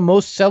about some of the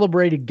most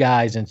celebrated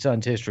guys in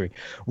Suns history.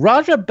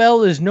 Raja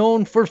Bell is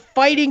known for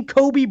fighting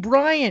Kobe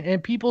Bryant,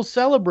 and people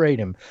celebrate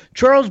him.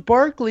 Charles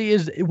Barkley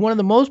is one of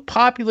the most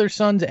popular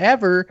Suns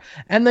ever,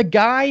 and the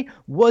guy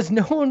was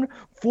known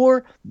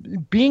for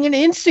being an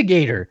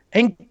instigator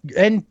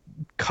and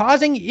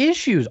causing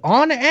issues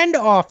on and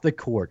off the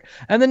court.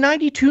 And the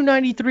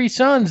 92-93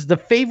 Suns, the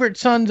favorite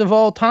Suns of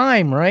all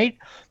time, right?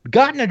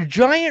 Got in a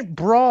giant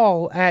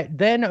brawl at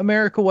then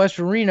America West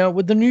Arena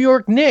with the New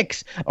York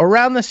Knicks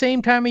around the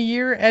same time of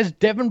year as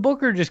Devin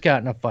Booker just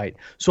got in a fight.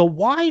 So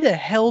why the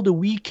hell do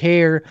we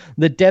care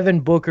that Devin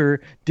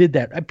Booker did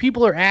that?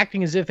 People are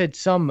acting as if it's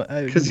some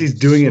because he's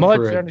doing it for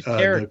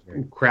the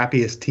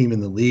crappiest team in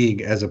the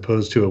league as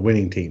opposed to a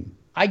winning team.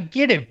 I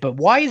get it, but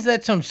why is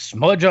that some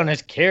smudge on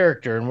his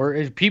character?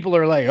 And people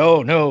are like,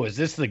 oh, no, is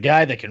this the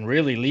guy that can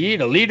really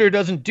lead? A leader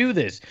doesn't do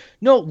this.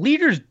 No,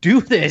 leaders do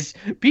this.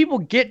 People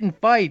get in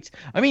fights.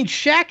 I mean,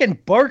 Shaq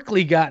and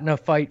Barkley got in a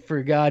fight,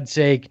 for God's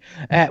sake,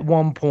 at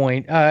one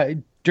point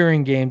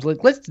during games.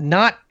 Let's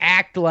not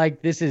act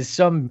like this is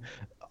some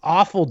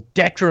awful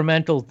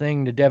detrimental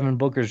thing to Devin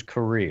Booker's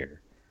career.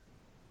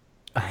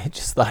 I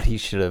just thought he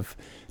should have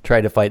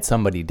tried to fight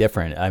somebody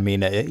different. I mean,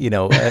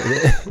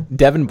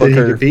 Devin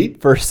Booker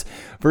versus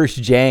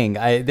Jang.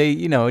 They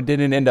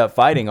didn't end up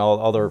fighting.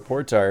 All the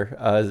reports are,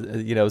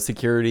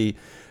 security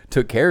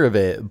took care of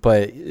it.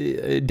 But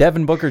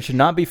Devin Booker should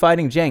not be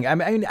fighting Jang. I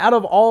mean, out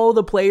of all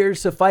the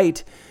players to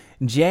fight,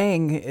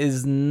 Jang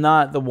is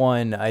not the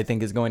one I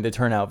think is going to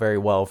turn out very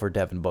well for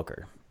Devin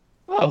Booker.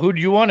 Oh, who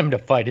do you want him to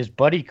fight? His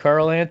buddy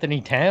Karl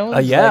Anthony Towns?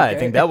 I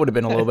think that would have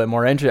been a little bit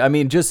more interesting. I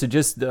mean, just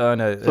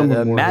on a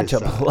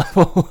matchup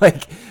level,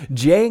 like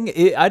Jang.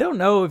 I don't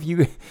know if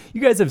you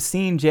guys have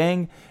seen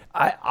Jang.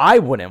 I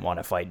wouldn't want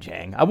to fight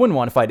Jang. I wouldn't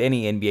want to fight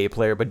any NBA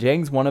player, but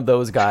Jang's one of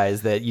those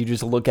guys that you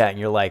just look at and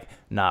you're like,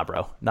 nah,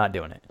 bro, not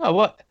doing it. Oh,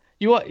 what?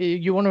 You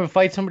want to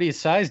fight somebody his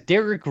size?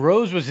 Derrick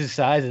Rose was his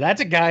size.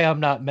 That's a guy I'm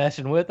not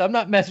messing with. I'm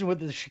not messing with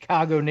the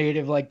Chicago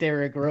native like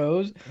Derrick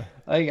Rose.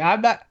 Like I'm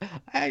not.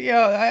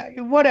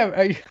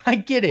 Whatever. I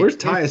get it. Where's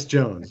Tyus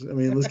Jones? I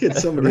mean, let's get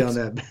somebody on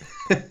that.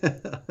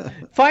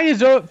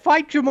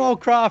 Fight Jamal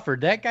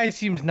Crawford. That guy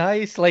seems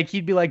nice. Like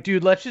he'd be like,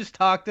 dude, let's just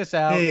talk this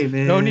out. Hey,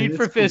 man, no need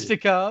for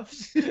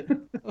fisticuffs.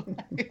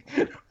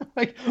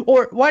 Like,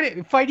 or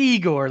fight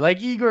Igor?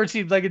 Like Igor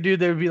seems like a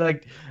dude that would be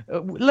like,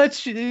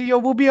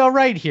 we'll be all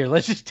right here.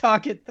 Let's just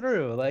talk it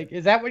through. Like,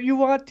 is that what you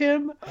want,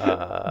 Tim?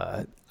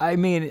 I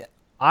mean,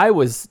 I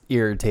was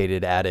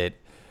irritated at it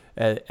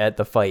at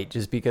the fight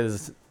just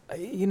because,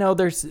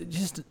 there's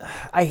just,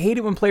 I hate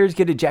it when players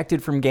get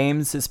ejected from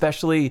games,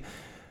 especially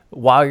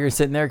while you're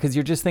sitting there, because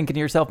you're just thinking to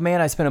yourself, man,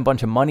 I spent a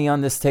bunch of money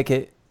on this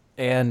ticket.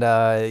 And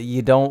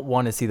you don't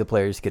want to see the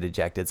players get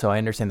ejected. So I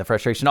understand the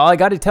frustration. All I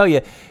got to tell you,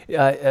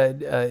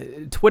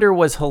 Twitter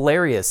was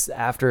hilarious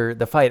after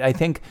the fight. I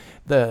think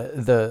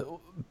the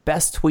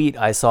best tweet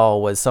I saw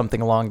was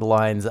something along the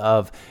lines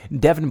of,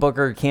 Devin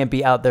Booker can't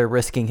be out there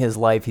risking his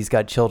life. He's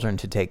got children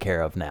to take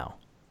care of now.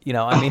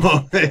 I mean,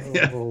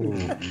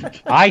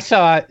 I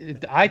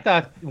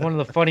thought one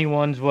of the funny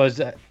ones was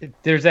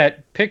there's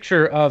that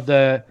picture of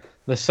the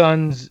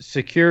Suns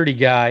security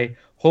guy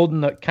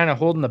holding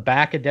the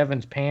back of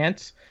Devin's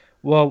pants.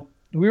 Well,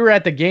 we were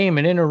at the game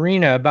and in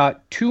arena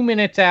about 2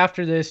 minutes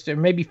after this, or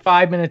maybe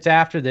 5 minutes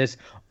after this,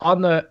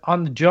 on the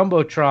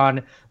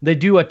Jumbotron, they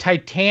do a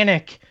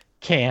Titanic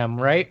cam,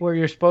 right? Where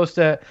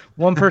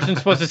one person's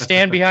supposed to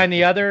stand behind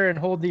the other and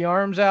hold the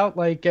arms out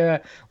like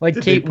Kate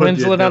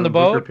Winslet on the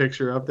boat.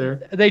 Picture up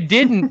there. They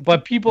didn't,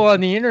 but people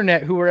on the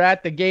internet who were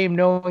at the game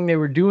knowing they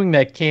were doing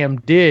that cam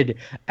did,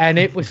 and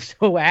it was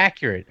so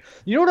accurate.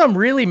 You know what I'm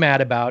really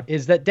mad about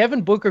is that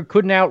Devin Booker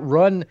couldn't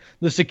outrun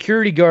the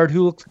security guard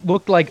who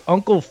looked like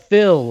Uncle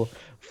Phil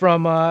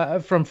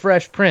from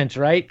Fresh Prince,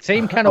 right?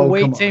 Same kind of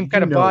weight, same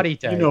kind of body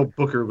type.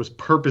 Booker was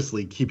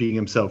purposely keeping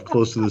himself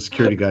close to the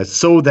security guy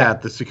so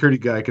that the security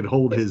guy could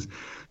hold his.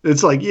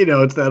 It's like,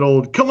 it's that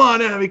old, come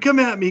on, Abby, come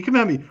at me,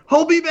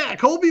 hold me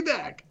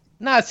back.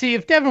 Nah, see,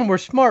 if Devin were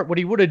smart, what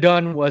he would have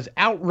done was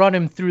outrun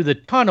him through the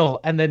tunnel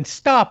and then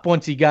stop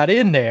once he got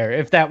in there,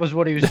 if that was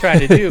what he was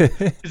trying to do.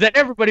 Because then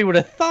everybody would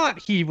have thought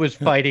he was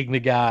fighting the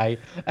guy,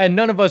 and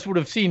none of us would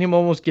have seen him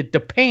almost get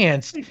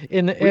depantsed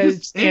we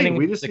just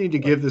need to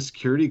give the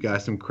security guy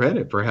some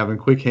credit for having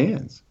quick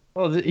hands.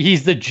 Well,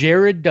 he's the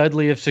Jared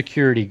Dudley of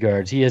security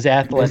guards. He has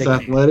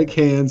athletic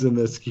hands in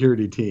the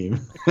security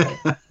team.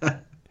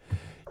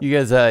 You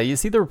guys, you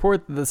see the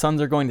report that the Suns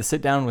are going to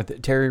sit down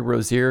with Terry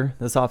Rozier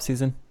this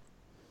offseason?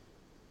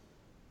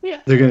 Yeah.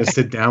 They're going to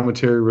sit down with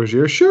Terry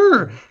Rozier?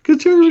 Sure,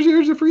 because Terry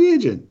Rozier is a free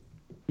agent.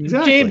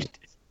 Exactly.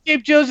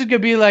 James Jones is going to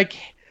be like,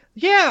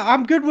 yeah,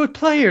 I'm good with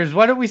players.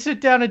 Why don't we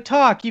sit down and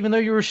talk, even though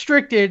you're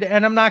restricted,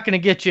 and I'm not going to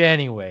get you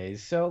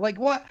anyways. So, like,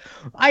 what?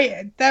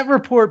 That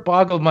report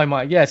boggled my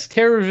mind. Yes,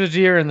 Terry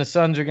Rozier and the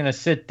Suns are going to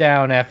sit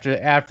down after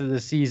the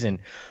season.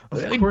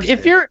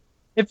 If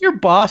you're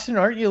Boston,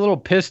 aren't you a little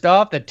pissed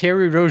off that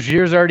Terry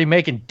Rozier's already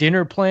making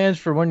dinner plans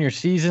for when your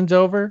season's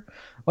over?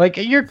 Like,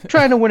 you're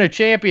trying to win a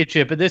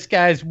championship, and this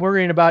guy's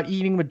worrying about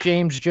eating with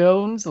James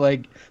Jones.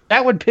 Like,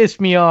 that would piss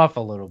me off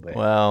a little bit.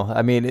 Well,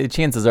 I mean,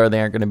 chances are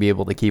they aren't going to be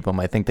able to keep him.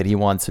 I think that he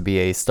wants to be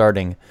a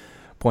starting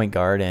point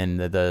guard,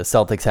 and the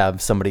Celtics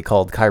have somebody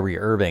called Kyrie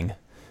Irving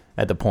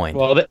at the point.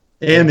 Well,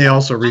 and they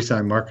also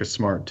re-signed Marcus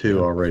Smart,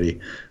 too, already.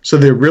 So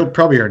they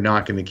probably are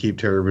not going to keep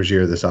Terry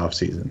Rozier this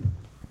offseason.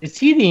 Is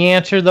he the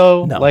answer,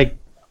 though? No. Like,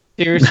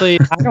 seriously,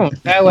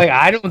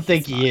 I don't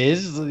think he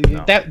is.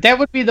 No. That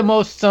would be the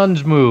most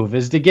Suns move,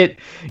 is to get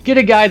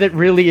a guy that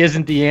really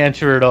isn't the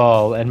answer at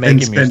all and make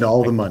him spend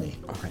all the money.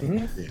 Right.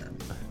 Mm-hmm. Yeah.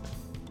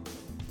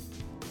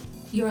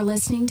 You're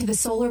listening to the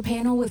Solar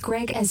Panel with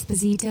Greg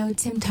Esposito,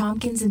 Tim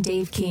Tompkins, and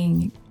Dave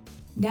King.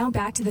 Now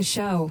back to the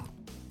show.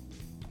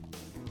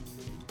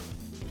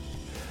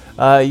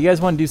 You guys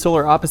want to do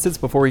solar opposites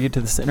before we get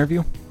to this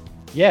interview?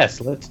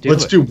 Yes, let's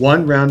do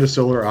one round of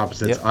solar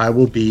opposites. Yep. I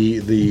will be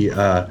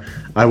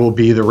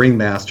the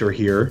ringmaster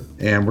here,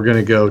 and we're going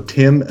to go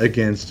Tim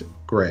against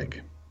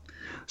Greg.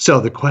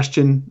 So the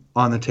question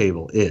on the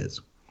table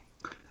is,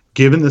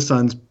 given the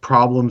Suns'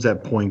 problems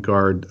at point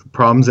guard,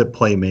 problems at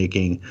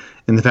playmaking,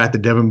 and the fact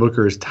that Devin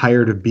Booker is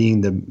tired of being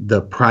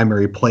the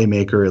primary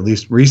playmaker, at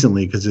least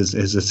recently, because his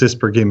assists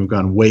per game have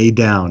gone way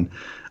down,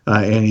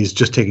 and he's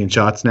just taking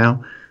shots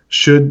now,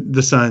 should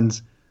the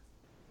Suns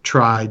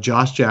try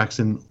Josh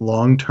Jackson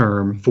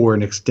long-term for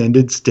an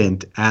extended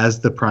stint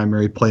as the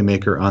primary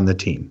playmaker on the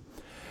team?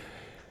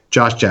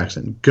 Josh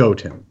Jackson, go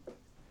Tim.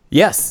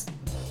 Yes.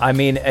 I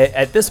mean,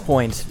 at this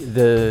point,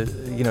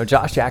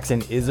 Josh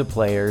Jackson is a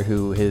player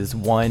who his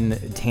one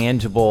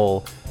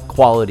tangible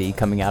quality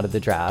coming out of the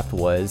draft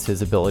was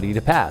his ability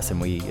to pass.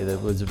 And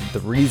it was the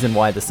reason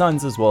why the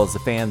Suns, as well as the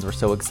fans, were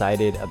so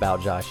excited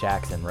about Josh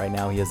Jackson. Right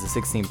now, he has a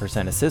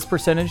 16% assist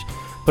percentage,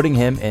 putting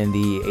him in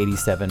the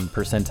 87th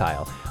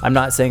percentile. I'm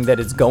not saying that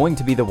it's going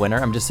to be the winner.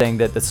 I'm just saying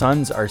that the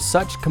Suns are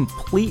such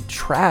complete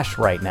trash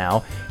right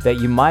now that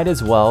you might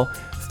as well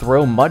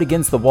throw mud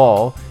against the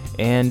wall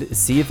and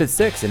see if it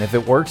sticks. And if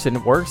it works, and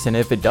it works. And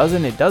if it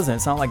doesn't, it doesn't.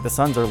 It's not like the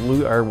Suns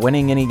are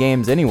winning any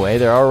games anyway.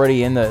 They're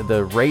already in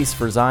the race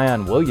for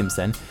Zion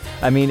Williamson.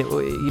 I mean,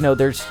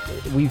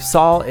 we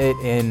saw it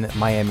in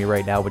Miami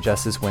right now with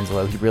Justice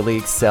Winslow. He really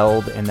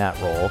excelled in that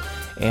role.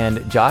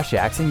 And Josh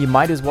Jackson, you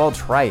might as well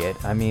try it.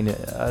 I mean,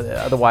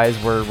 otherwise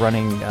we're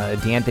running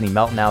D'Anthony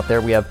Melton out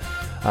there. We have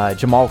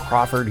Jamal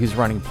Crawford, who's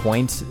running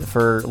points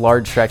for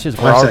large stretches.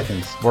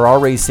 We're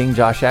already seeing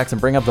Josh Jackson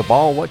bring up the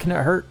ball. What can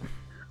it hurt?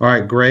 All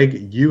right,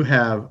 Greg, you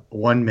have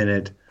 1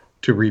 minute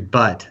to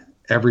rebut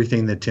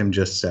everything that Tim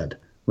just said.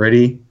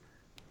 Ready?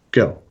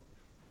 Go.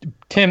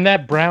 Tim,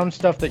 that brown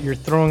stuff that you're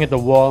throwing at the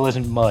wall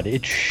isn't mud.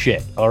 It's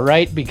shit, all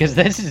right? Because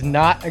this is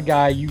not a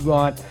guy you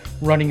want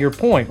running your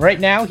point. Right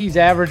now, he's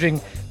averaging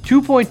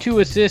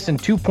 2.2 assists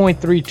and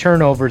 2.3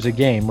 turnovers a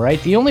game,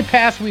 right? The only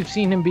pass we've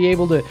seen him be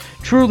able to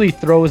truly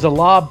throw is a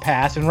lob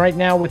pass, and right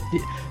now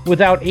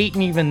without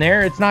Ayton even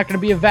there, it's not going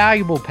to be a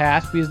valuable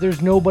pass because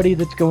there's nobody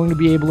that's going to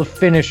be able to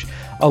finish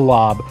a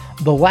lob.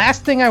 The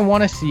last thing I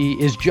want to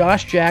see is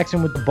Josh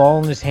Jackson with the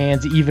ball in his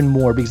hands even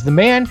more, because the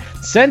man,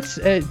 since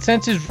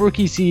his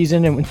rookie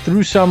season and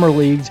through summer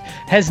leagues,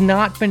 has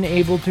not been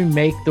able to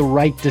make the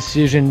right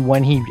decision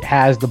when he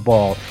has the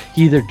ball.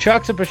 He either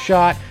chucks up a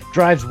shot,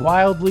 drives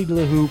wildly to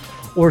the hoop,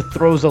 or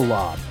throws a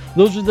lob.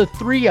 Those are the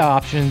three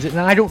options, and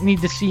I don't need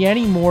to see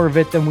any more of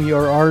it than we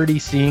are already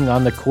seeing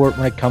on the court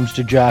when it comes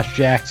to Josh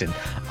Jackson.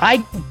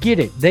 I get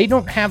it. They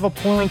don't have a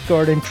point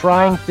guard, and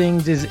trying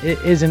things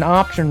is an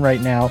option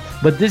right now,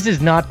 but this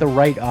is not the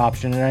right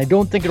option, and I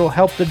don't think it'll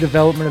help the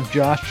development of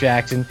Josh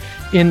Jackson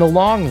in the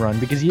long run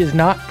because he has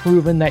not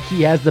proven that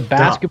he has the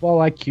basketball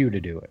IQ to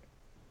do it.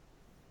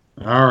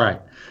 All right.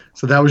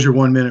 So that was your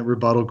 1 minute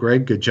rebuttal,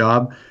 Greg. Good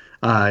job.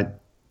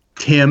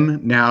 Tim,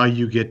 now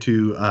you get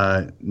to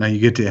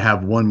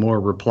have one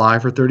more reply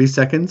for 30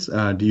 seconds.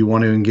 Do you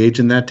want to engage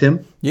in that,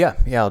 Tim? Yeah,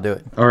 I'll do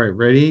it. All right,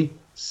 ready,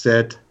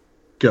 set,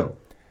 go.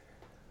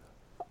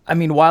 I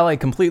mean, while I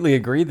completely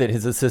agree that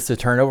his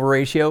assist-to-turnover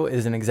ratio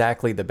isn't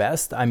exactly the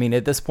best, I mean,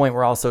 at this point,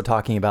 we're also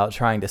talking about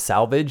trying to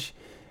salvage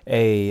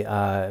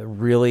a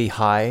really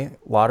high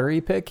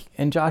lottery pick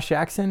in Josh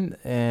Jackson,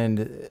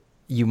 and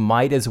you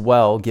might as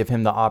well give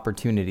him the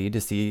opportunity to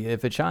see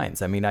if it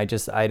shines. I mean,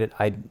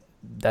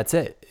 that's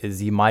it,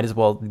 is you might as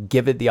well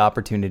give it the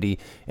opportunity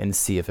and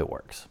see if it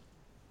works.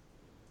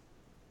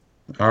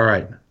 All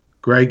right.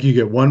 Greg, you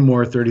get one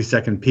more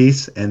 30-second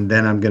piece, and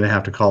then I'm going to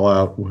have to call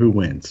out who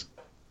wins.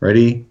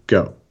 Ready?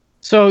 Go.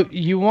 So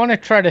you want to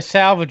try to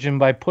salvage him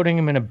by putting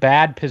him in a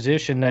bad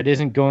position that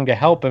isn't going to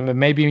help him and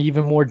maybe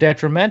even more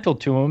detrimental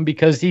to him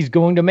because he's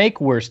going to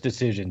make worse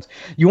decisions.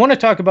 You want to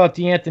talk about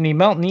D'Anthony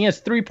Melton. He has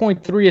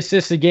 3.3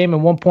 assists a game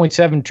and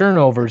 1.7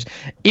 turnovers.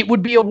 It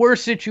would be a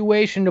worse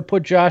situation to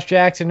put Josh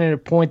Jackson in a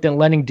point than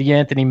letting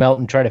D'Anthony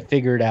Melton try to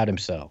figure it out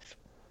himself.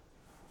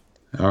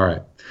 All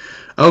right.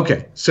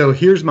 Okay, so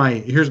here's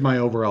my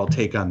overall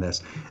take on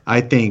this.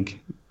 I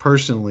think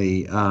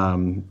personally,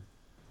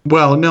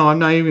 well, no, I'm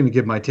not even going to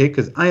give my take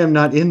because I am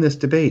not in this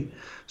debate.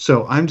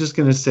 So I'm just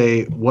going to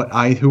say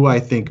who I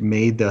think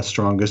made the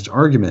strongest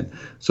argument.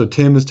 So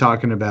Tim is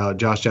talking about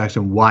Josh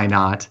Jackson, why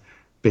not,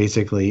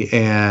 basically,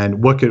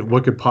 and what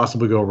could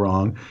possibly go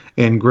wrong.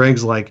 And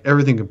Greg's like,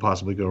 everything could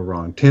possibly go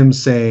wrong.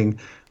 Tim's saying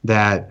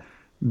that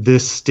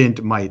this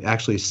stint might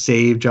actually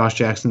save Josh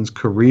Jackson's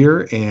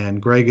career, and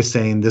Greg is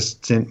saying this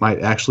stint might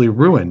actually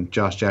ruin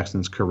Josh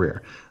Jackson's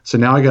career. So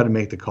now I got to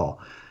make the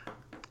call.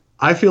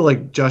 I feel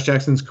like Josh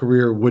Jackson's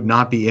career would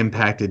not be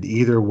impacted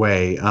either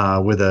way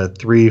with a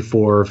 3,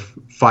 4,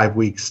 5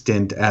 week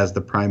stint as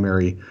the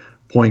primary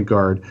point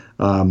guard.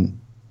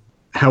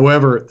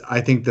 However,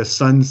 I think the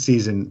Suns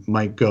season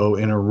might go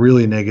in a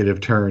really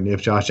negative turn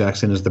if Josh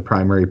Jackson is the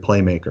primary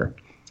playmaker.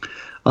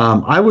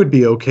 I would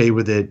be okay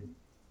with it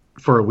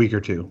for a week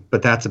or two,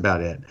 but that's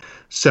about it.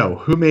 So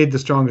who made the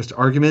strongest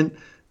argument?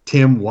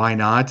 Tim, why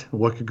not?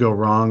 What could go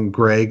wrong?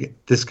 Greg,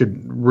 this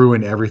could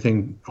ruin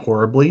everything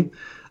horribly.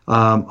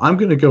 I'm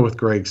going to go with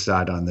Greg's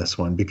side on this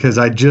one because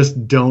I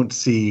just don't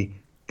see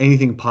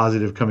anything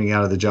positive coming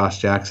out of the Josh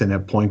Jackson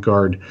at point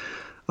guard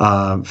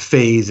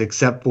phase,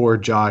 except for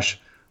Josh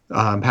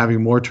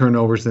having more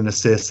turnovers than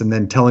assists and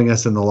then telling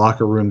us in the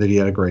locker room that he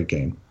had a great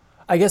game.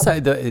 I guess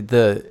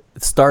the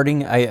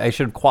starting, I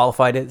should have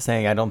qualified it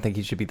saying I don't think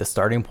he should be the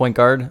starting point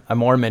guard. I'm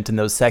more meant in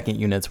those second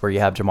units where you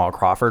have Jamal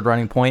Crawford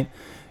running point.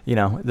 You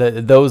know,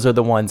 those are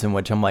the ones in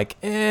which I'm like,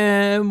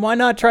 why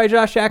not try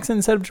Josh Jackson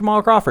instead of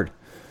Jamal Crawford?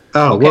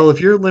 Oh, okay. Well, if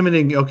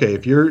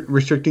you're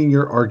restricting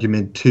your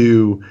argument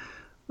to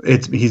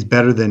he's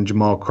better than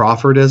Jamal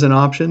Crawford as an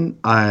option,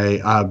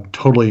 I'm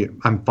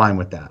fine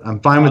with that. I'm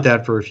fine with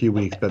that for a few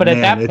weeks. But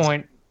at that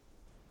point,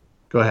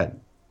 go ahead.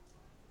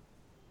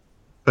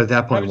 But at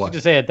that point, I was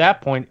to say at that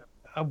point,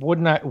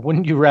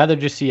 wouldn't you rather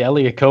just see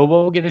Elie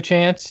Okobo get a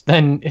chance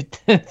than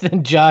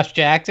Josh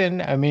Jackson?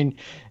 I mean,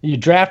 you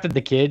drafted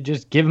the kid,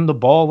 just give him the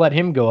ball, let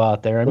him go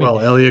out there. Well,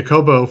 Elie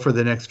Okobo for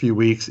the next few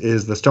weeks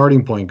is the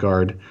starting point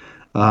guard.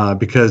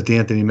 Because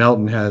D'Anthony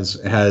Melton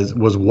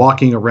was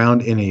walking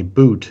around in a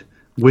boot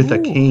with a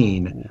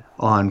cane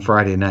on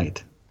Friday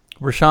night.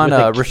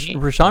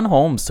 Rashawn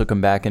Holmes took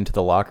him back into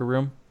the locker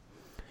room.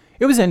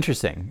 It was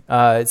interesting.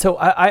 So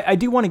I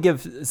do want to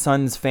give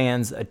Suns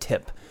fans a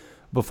tip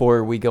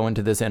before we go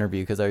into this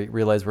interview, because I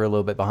realize we're a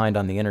little bit behind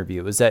on the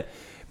interview, is that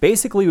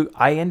basically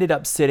I ended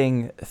up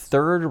sitting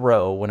third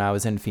row when I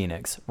was in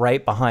Phoenix,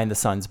 right behind the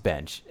Suns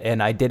bench.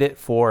 And I did it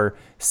for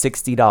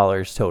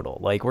 $60 total.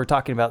 Like, we're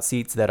talking about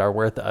seats that are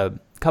worth a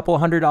couple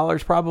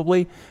 $100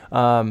 probably.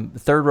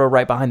 Third row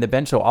right behind the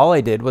bench. So all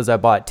I did was I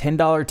bought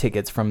 $10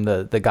 tickets from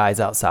the guys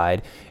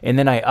outside, and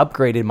then I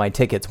upgraded my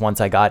tickets once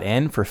I got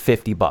in for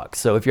 $50.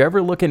 So if you're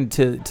ever looking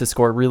to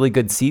score really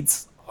good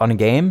seats on a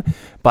game,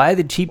 buy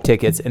the cheap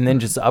tickets and then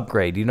just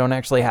upgrade. You don't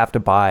actually have to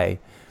buy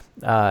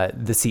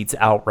the seats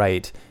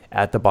outright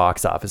at the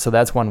box office. So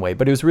that's one way.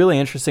 But it was really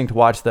interesting to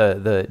watch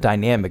the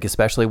dynamic,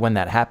 especially when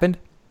that happened.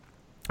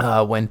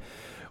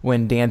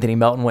 When D'Anthony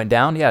Melton went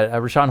down,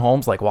 Rashawn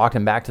Holmes walked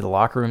him back to the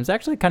locker room. It's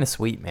actually kind of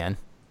sweet, man.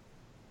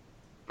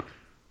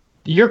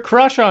 Your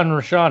crush on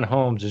Rashawn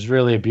Holmes is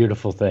really a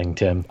beautiful thing,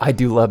 Tim. I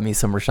do love me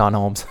some Rashawn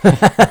Holmes.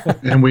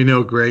 And we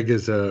know Greg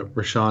is a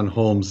Rashawn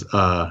Holmes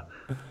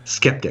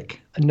skeptic.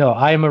 No,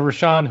 I am a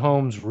Rashawn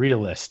Holmes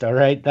realist. All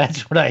right,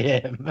 that's what I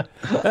am.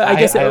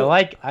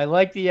 I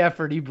like the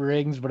effort he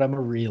brings, but I'm a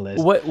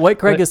realist. What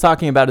Greg is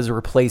talking about is a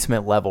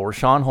replacement level.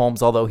 Rashawn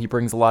Holmes, although he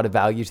brings a lot of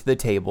value to the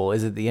table,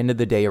 is at the end of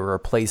the day a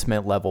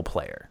replacement level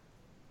player,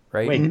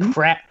 right? Wait,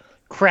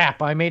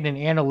 crap! I made an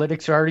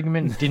analytics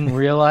argument and didn't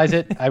realize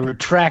it. I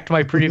retract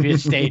my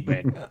previous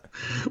statement.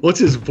 What's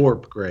his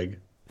VORP, Greg?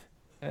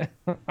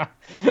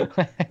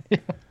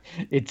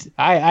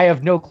 I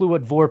have no clue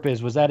what VORP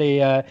is. Was that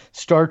a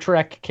Star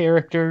Trek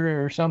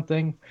character or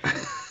something?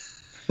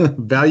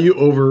 Value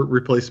over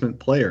replacement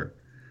player.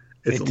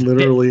 It's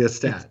literally a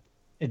stat.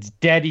 It's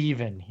dead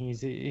even.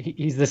 He's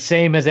the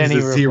same as any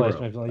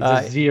replacement. He's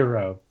a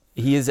zero.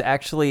 He is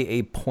actually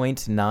a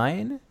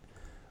 0.9.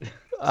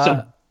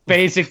 So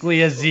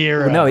basically a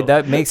zero. No,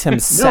 that makes him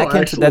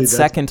second. That's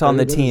second on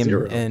the team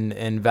zero.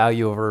 in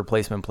value over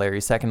replacement player.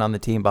 He's second on the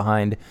team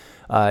behind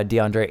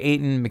DeAndre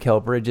Ayton,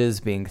 Mikal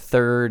Bridges being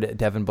third,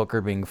 Devin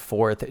Booker being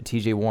fourth,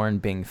 TJ Warren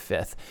being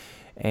fifth.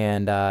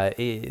 And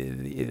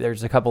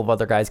there's a couple of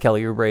other guys.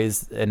 Kelly Oubre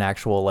is an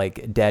actual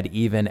dead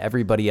even.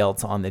 Everybody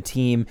else on the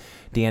team,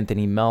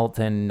 D'Anthony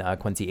Melton,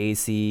 Quincy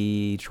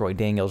Acey, Troy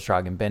Daniels,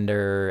 Dragan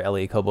Bender,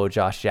 Elliot Kobo,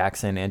 Josh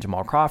Jackson, and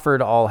Jamal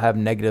Crawford all have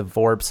negative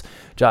VORPs.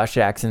 Josh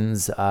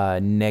Jackson's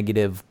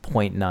negative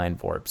 0.9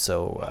 VORP.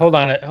 So hold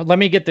on, let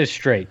me get this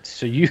straight.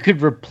 So you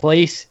could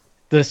replace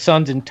the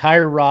Suns'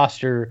 entire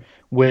roster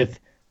with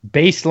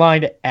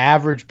baseline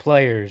average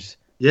players.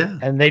 Yeah.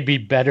 And they'd be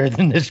better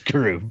than this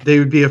group. They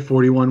would be a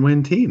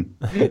 41-win team.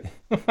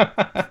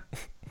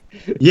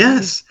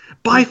 Yes,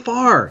 by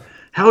far.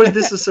 How is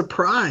this a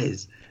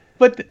surprise?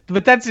 But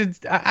that's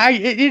it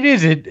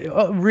isn't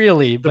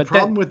really. The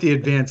problem with the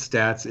advanced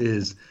stats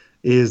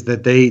is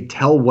that they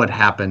tell what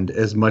happened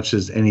as much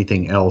as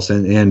anything else,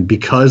 and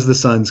because the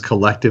Suns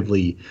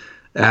collectively,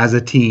 as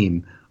a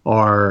team,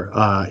 are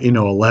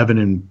 11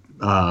 and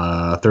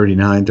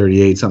 39,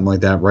 38, something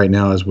like that right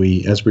now as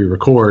we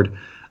record.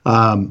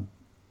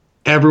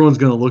 Everyone's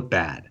going to look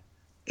bad.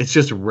 It's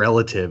just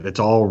relative. It's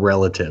all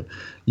relative.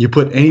 You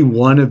put any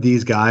one of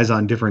these guys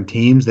on different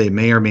teams, they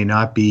may or may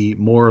not be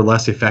more or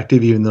less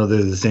effective, even though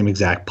they're the same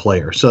exact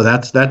player. So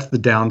that's the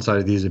downside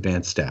of these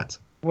advanced stats.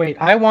 Wait,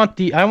 I want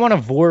a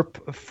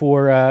VORP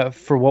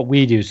for what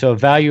we do. So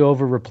value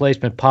over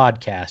replacement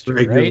podcaster,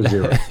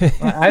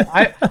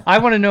 right? I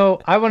want to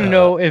know. I want to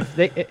know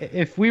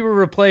if we were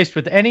replaced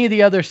with any of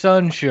the other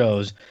Sun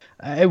shows.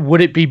 Would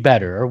it be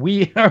better? Are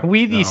we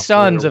the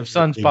sons of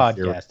Suns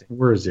podcasting?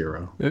 We're a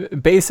zero.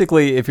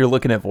 Basically, if you're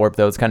looking at VORP,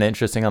 though, it's kind of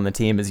interesting on the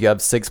team is you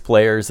have 6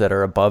 players that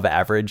are above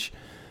average,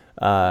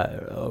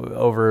 above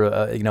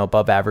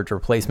average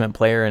replacement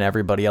player, and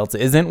everybody else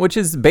isn't, which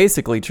is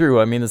basically true.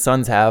 I mean, the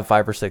Suns have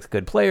 5 or 6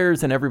 good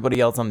players, and everybody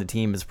else on the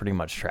team is pretty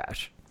much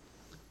trash.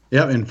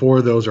 Yeah, and 4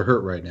 of those are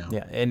hurt right now.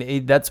 Yeah,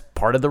 and that's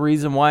part of the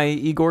reason why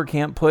Igor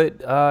can't put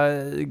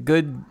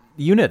good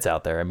units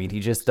out there. I mean, he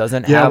just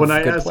doesn't have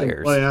good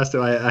players. When I asked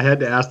him, I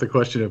had to ask the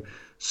question of,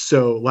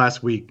 so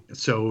last week,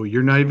 so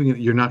you're not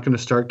going to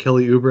start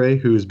Kelly Oubre,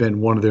 who's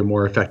been one of their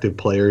more effective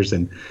players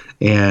and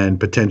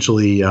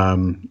potentially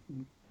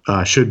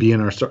should be in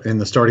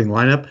the starting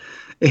lineup.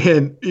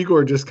 And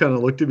Igor just kind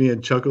of looked at me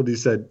and chuckled. He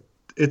said,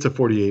 "It's a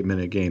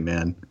 48-minute game,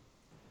 man."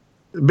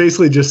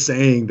 Basically just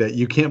saying that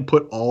you can't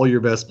put all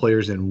your best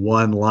players in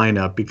one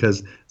lineup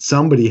because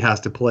somebody has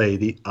to play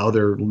the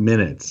other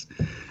minutes.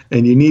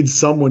 And you need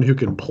someone who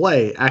can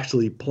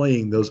actually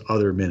playing those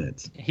other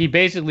minutes. He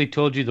basically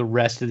told you the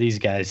rest of these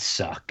guys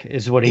suck,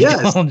 is what he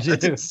told you.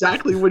 That's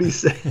exactly what he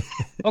said.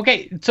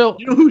 Okay, so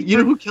you know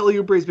who Kelly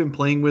Oubre's been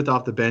playing with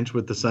off the bench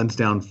with the Suns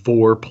down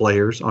 4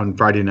 players on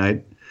Friday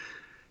night?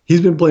 He's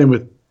been playing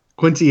with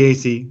Quincy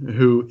Acey,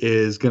 who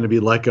is going to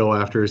be let go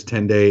after his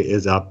 10-day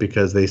is up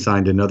because they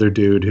signed another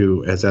dude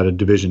who is at a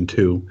Division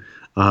II,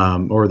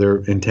 or they're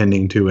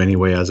intending to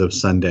anyway as of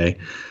Sunday.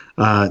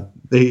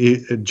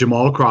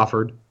 Jamal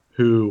Crawford,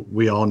 who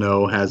we all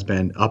know has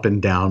been up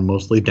and down,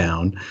 mostly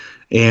down.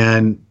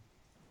 And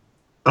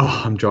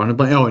I'm drawing a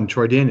blank. Oh, and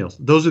Troy Daniels.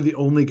 Those are the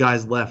only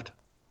guys left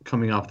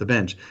coming off the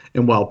bench.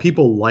 And while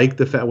people like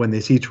the fact when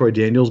they see Troy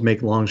Daniels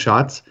make long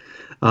shots,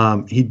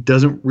 he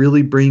doesn't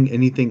really bring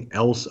anything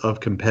else of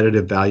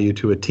competitive value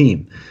to a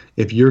team.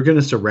 If you're going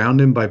to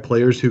surround him by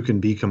players who can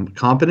be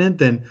competent,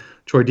 then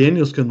Troy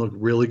Daniels can look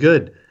really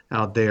good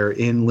out there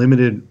in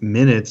limited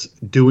minutes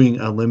doing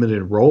a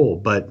limited role.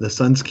 But the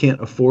Suns can't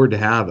afford to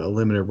have a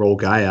limited role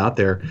guy out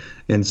there,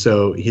 and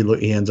so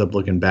he ends up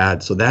looking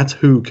bad. So that's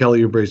who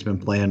Kelly Oubre's been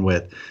playing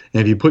with.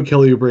 And if you put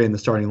Kelly Oubre in the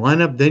starting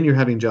lineup, then you're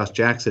having Josh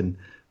Jackson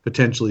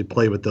potentially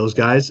play with those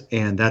guys,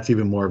 and that's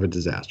even more of a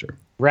disaster.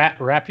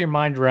 Wrap your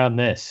mind around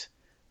this.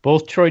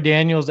 Both Troy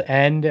Daniels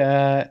and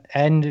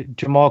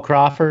Jamal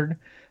Crawford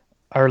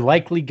are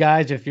likely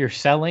guys, if you're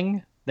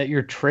selling, that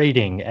you're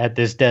trading at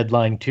this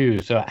deadline too.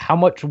 So how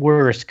much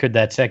worse could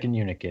that second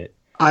unit get?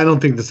 I don't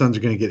think the Suns are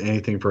going to get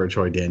anything for a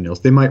Troy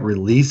Daniels. They might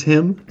release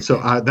him.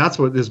 So that's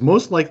what is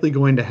most likely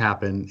going to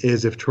happen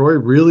is if Troy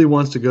really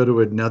wants to go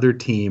to another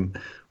team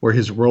where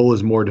his role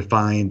is more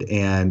defined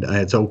and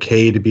it's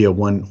okay to be a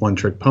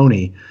one-trick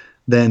pony,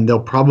 then they'll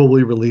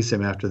probably release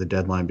him after the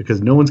deadline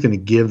because no one's going to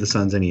give the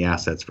Suns any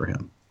assets for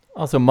him.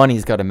 Also,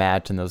 money's got to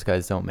match, and those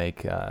guys don't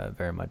make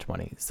very much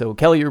money. So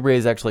Kelly Oubre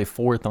is actually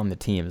 4th on the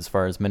team as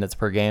far as minutes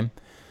per game.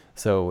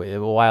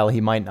 So while he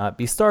might not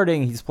be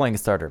starting, he's playing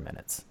starter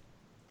minutes.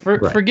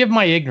 Forgive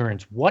my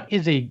ignorance. What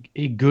is a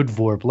good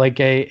VORP? Like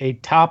a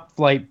top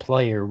flight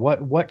player?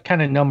 What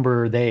kind of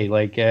number are they?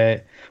 Like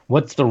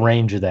what's the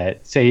range of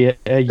that? Say a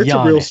it's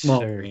Giannis a real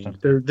small range.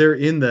 Something. They're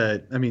in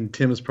the. I mean,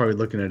 Tim is probably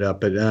looking it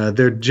up, but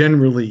they're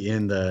generally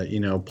in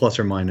the plus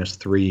or minus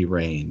 3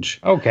 range.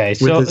 Okay, with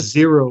so a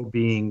 0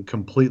 being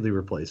completely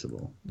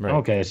replaceable. Right.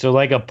 Okay, so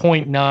like a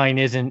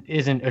 0.9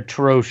 isn't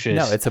atrocious.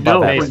 No, it's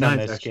above average. based on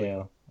 0.9 is the actually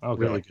scale.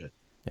 Okay. Really good.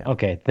 Yeah.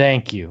 Okay,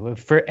 thank you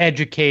for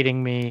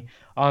educating me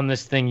on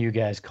this thing you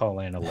guys call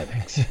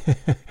analytics.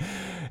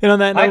 And on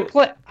that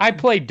note, I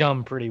play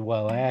dumb pretty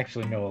well. I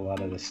actually know a lot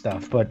of this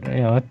stuff, but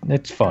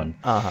it's fun.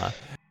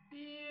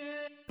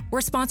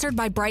 We're sponsored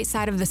by Bright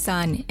Side of the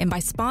Sun, and by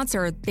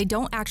sponsor, they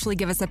don't actually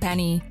give us a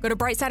penny. Go to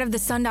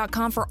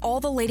brightsideofthesun.com for all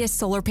the latest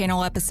solar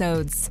panel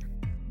episodes.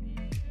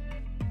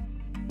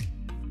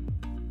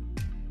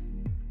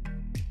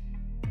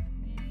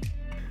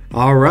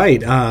 All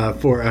right.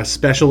 For a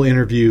special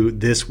interview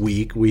this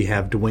week, we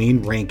have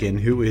Dwayne Rankin,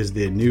 who is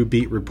the new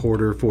beat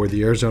reporter for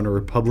the Arizona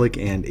Republic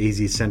and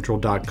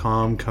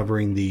azcentral.com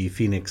covering the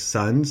Phoenix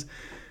Suns.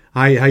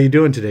 Hi, how you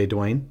doing today,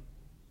 Dwayne?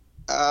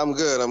 I'm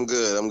good.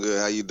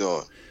 How you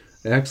doing?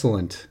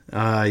 Excellent.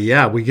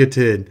 We get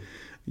to...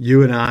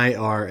 You and I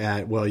are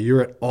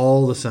you're at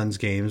all the Suns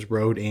games,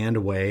 road and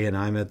away, and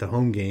I'm at the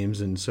home games,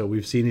 and so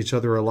we've seen each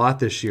other a lot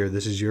this year.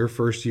 This is your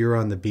first year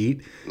on the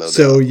beat.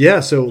 So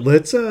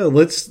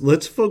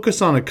let's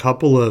focus on a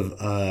couple of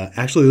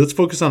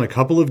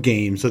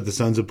games that the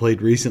Suns have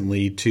played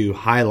recently to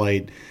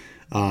highlight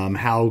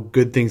how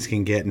good things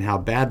can get and how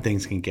bad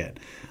things can get.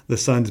 The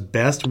Suns'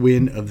 best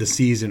win of the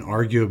season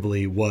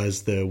arguably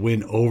was the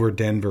win over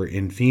Denver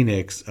in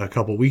Phoenix a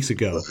couple weeks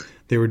ago.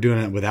 They were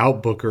doing it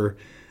without Booker.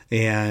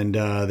 And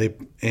I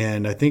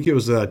think it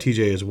was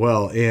TJ as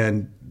well,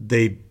 and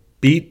they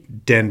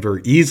beat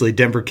Denver easily.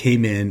 Denver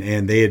came in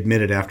and they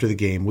admitted after the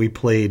game we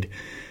played.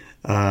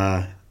 Nikola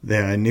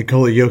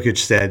Jokic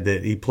said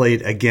that he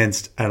played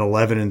against an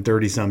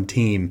 11-30 some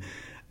team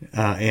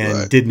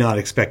and did not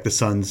expect the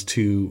Suns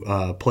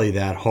to play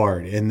that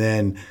hard. And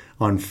then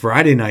on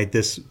Friday night,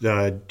 this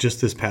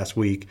past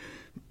week,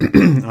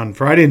 on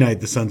Friday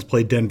night the Suns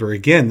played Denver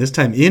again. This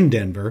time in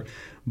Denver.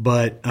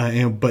 But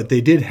they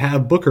did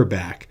have Booker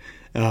back,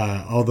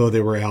 although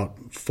they were out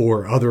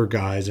 4 other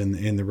guys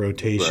in the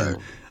rotation.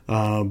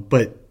 Right.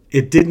 But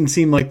it didn't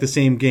seem like the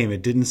same game.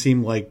 It didn't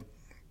seem like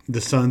the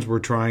Suns were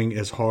trying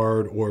as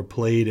hard or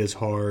played as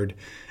hard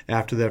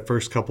after that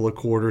first couple of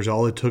quarters.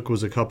 All it took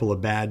was a couple of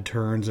bad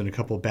turns and a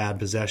couple of bad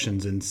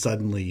possessions, and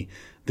suddenly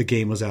the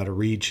game was out of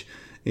reach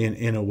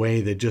in a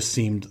way that just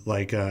seemed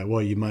like,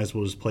 you might as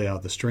well just play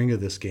out the string of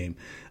this game.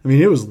 I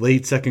mean, it was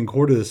late second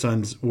quarter. The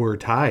Suns were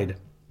tied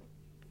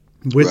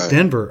with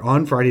Denver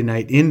on Friday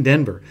night in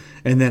Denver.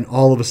 And then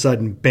all of a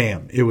sudden,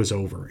 bam, it was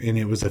over. And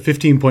it was a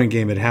 15-point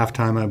game at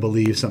halftime, I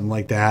believe, something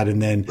like that.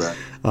 And then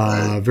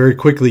very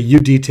quickly, you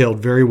detailed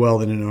very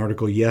well in an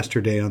article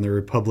yesterday on the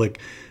Republic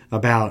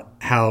about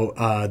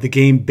how the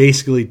game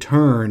basically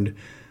turned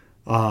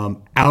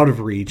out of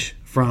reach,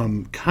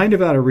 from kind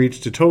of out of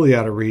reach to totally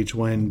out of reach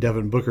when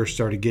Devin Booker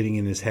started getting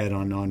in his head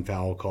on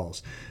non-foul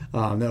calls.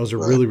 That was a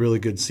really, really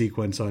good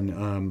sequence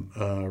on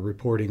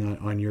reporting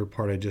on your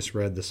part I just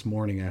read this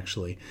morning,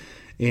 actually.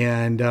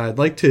 And I'd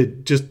like to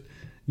just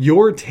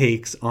your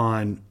takes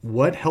on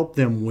what helped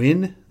them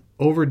win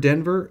over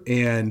Denver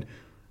and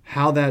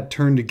how that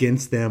turned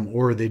against them,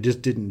 or they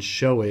just didn't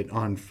show it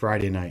on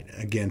Friday night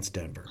against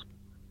Denver.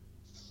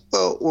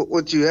 Well,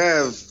 what you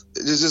have,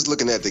 just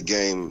looking at the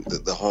game,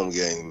 the home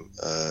game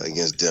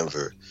against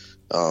Denver,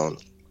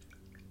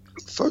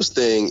 first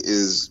thing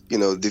is,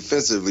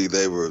 defensively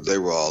they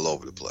were all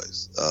over the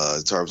place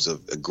in terms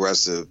of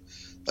aggressive.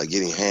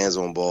 getting hands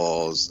on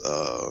balls,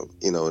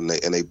 and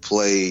they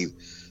played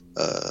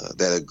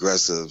that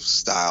aggressive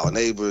style, and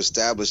they were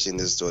establishing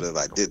this sort of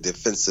like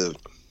defensive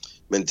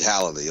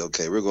mentality.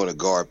 Okay, we're going to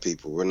guard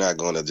people. We're not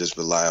going to just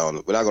rely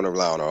on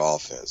our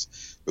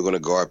offense. We're going to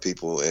guard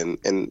people,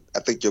 and I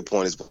think your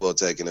point is well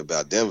taken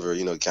about Denver.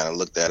 Kind of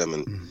looked at them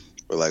and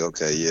we're like,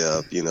 okay,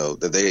 yeah,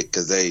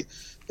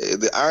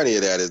 the irony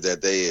of that is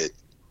that they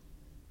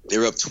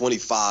were up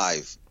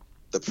 25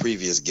 the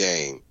previous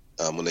game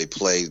when they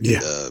played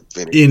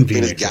Phoenix.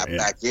 Phoenix got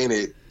back in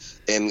it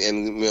and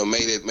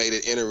made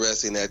it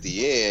interesting at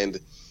the end.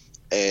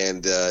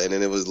 And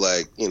then it was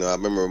like, I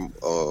remember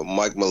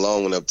Mike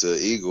Malone went up to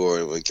Igor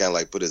and kind of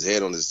like put his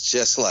head on his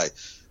chest like,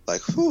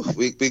 whew,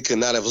 we could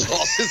not have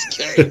lost this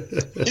game.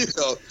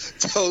 So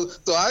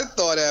I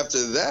thought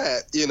after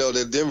that,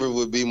 that Denver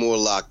would be more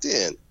locked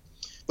in.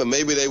 But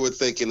maybe they were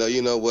thinking,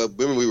 what,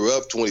 remember we were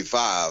up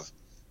 25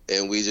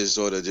 and we just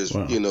sort of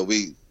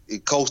we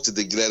coasted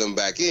to let them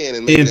back in.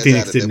 And Phoenix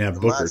didn't have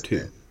Booker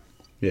too.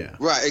 Yeah.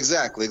 Right,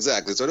 exactly.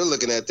 So they're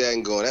looking at that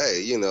and going,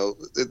 hey,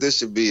 this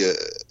should be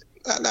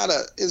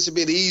it should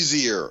be an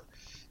easier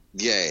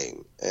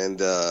game. And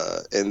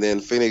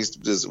then Phoenix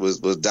just was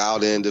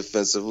dialed in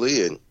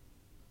defensively,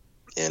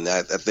 and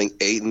I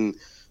think Ayton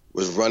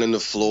was running the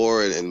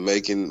floor and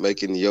making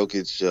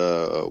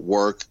Jokic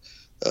work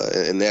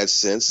in that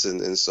sense,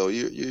 and so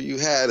you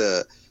had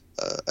a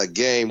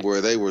game where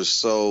they were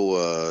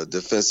so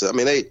defensive. I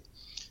mean,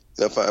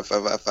 if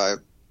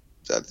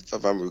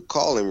I'm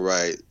recalling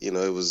right,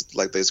 it was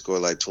like they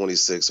scored like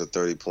 26 or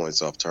 30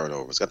 points off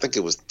turnovers. I think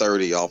it was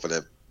 30 off of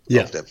that.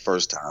 Yeah. Off that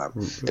first time,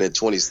 and then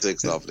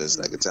 26 off of that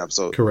second time.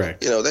 So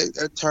correct.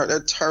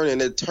 They're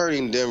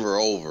turning Denver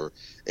over,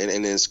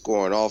 and then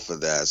scoring off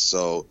of that.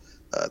 So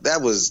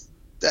that was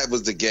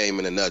the game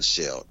in a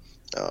nutshell.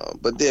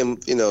 But then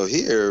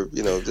here,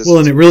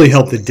 and it really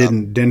helped that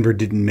Denver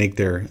didn't make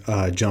their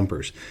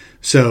jumpers.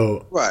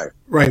 So right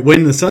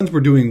when the Suns were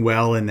doing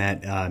well in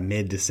that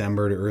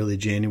mid-December to early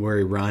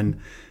January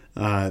run.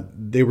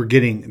 They were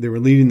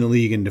leading the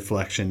league in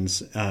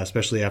deflections,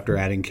 especially after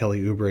adding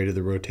Kelly Oubre to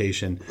the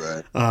rotation,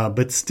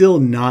 but still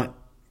not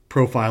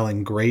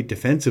profiling great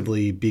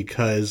defensively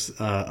because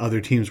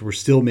other teams were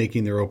still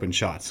making their open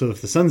shots. So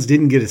if the Suns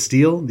didn't get a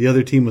steal, the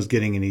other team was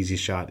getting an easy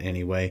shot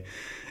anyway.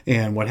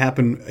 And what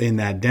happened in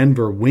that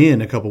Denver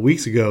win a couple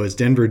weeks ago is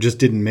Denver just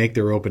didn't make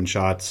their open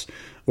shots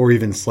or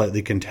even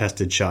slightly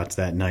contested shots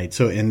that night.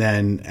 So, and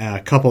then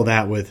couple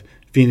that with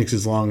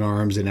Phoenix's long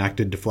arms and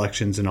active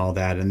deflections and all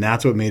that, and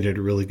that's what made it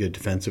a really good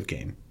defensive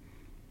game.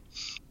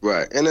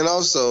 Right, and then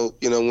also,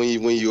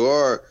 when you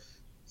are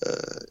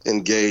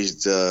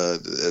engaged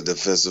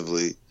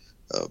defensively,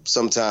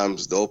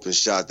 sometimes the open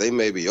shot, they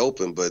may be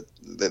open, but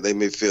they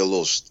may feel a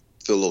little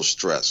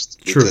stressed.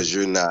 True. Because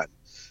you're not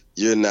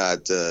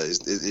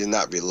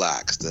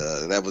relaxed,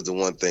 and that was the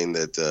one thing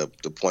that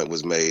the point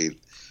was made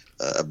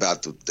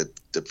about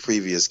the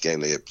previous game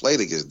they had played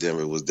against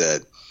Denver was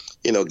that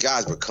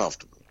guys were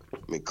comfortable. I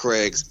mean,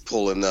 Craig's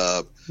pulling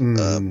up,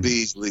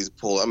 Beasley's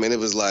pulling. I mean, it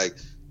was like,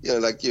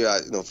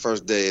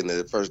 first day in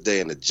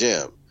the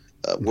gym.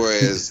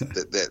 Whereas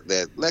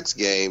that next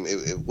game,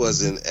 it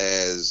wasn't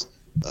as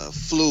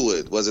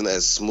fluid, wasn't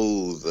as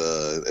smooth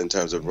in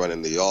terms of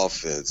running the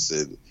offense,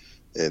 and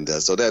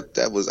so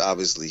that was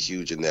obviously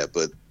huge in that.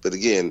 But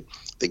again,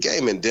 the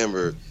game in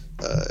Denver,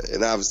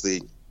 and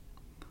obviously,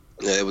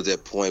 it was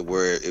that point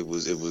where it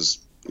was a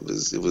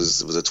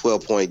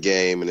 12-point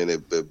game, and then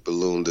it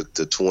ballooned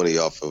to 20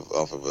 off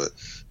of a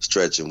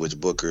stretch in which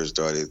Booker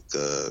started,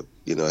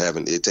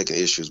 taking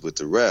issues with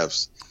the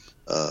refs,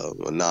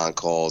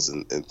 non-calls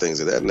and things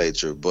of that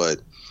nature.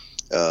 But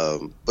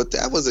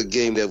that was a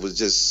game that was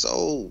just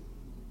so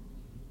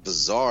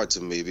bizarre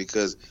to me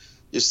because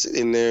you're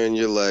sitting there and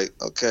you're like,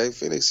 okay,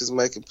 Phoenix is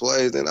making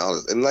plays,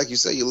 and like you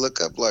say, you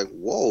look up like,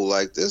 whoa,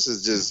 like this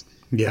is just.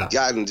 Yeah,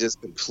 gotten just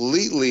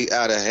completely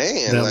out of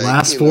hand. That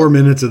last 4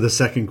 minutes of the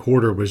second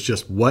quarter was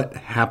just what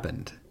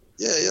happened.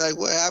 Yeah, like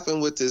what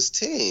happened with this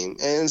team?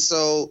 And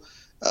so,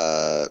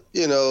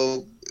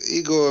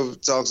 Igor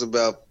talks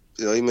about,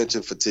 he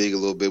mentioned fatigue a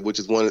little bit, which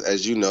is one of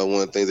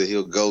the things that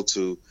he'll go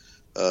to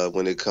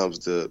when it comes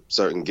to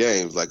certain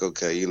games. Like,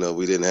 okay,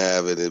 we didn't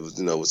have it. It was,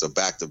 it was a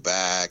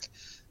back-to-back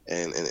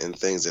and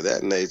things of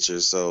that nature.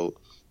 So,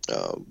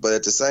 but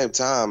at the same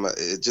time,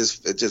 it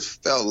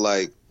just felt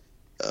like,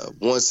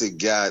 once it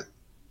got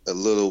a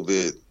little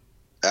bit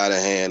out of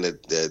hand,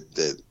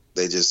 that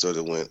they just sort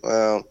of went,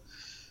 well,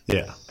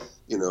 yeah,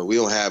 we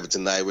don't have it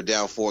tonight. We're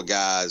down 4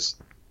 guys.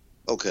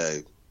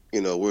 Okay,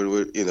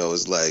 we're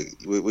it's like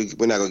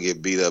we're not gonna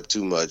get beat up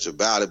too much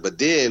about it. But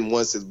then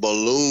once it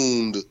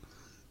ballooned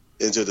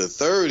into the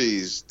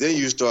 30s, then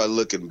you start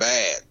looking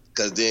bad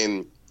because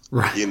then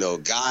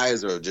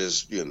guys are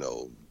just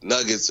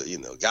Nuggets.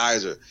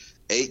 Guys are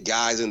 8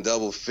 guys in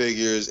double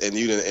figures, and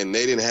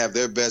they didn't have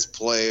their best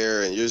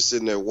player, and you're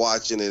sitting there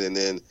watching it, and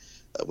then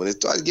when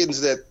it started getting to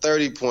that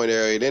 30-point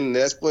area, then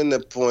that's when the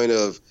point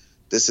of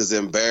this is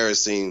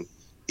embarrassing,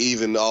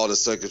 even all the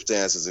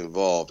circumstances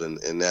involved,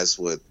 and that's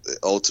what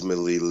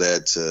ultimately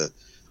led to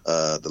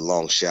the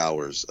long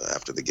showers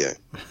after the game.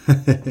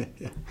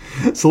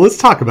 So let's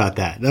talk about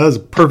that. That was a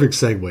perfect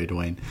segue,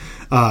 Dwayne.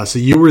 So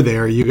you were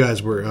there. You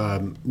guys were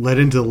led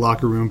into the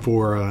locker room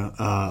for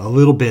a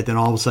little bit. Then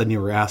all of a sudden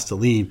you were asked to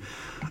leave.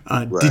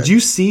 Right. Did you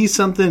see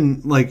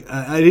something like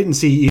I didn't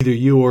see either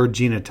you or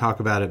Gina talk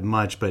about it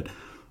much, but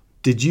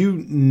did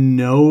you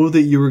know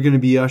that you were going to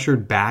be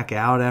ushered back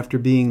out after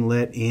being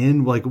let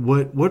in? Like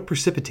what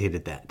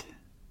precipitated that?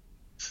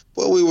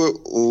 Well,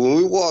 when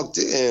we walked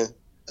in,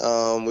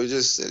 we're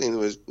just sitting,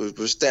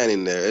 we're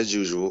standing there as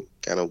usual,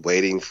 kind of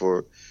waiting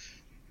for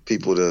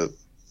people to,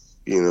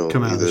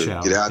 come out either of the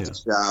shower, get out the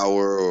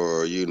shower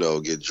or,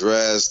 get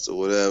dressed or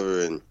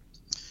whatever.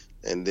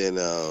 And then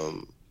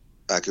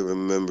I can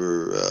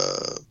remember,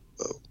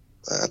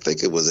 I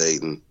think it was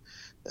Aiden.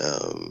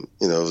 It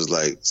was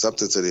like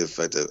something to the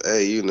effect of,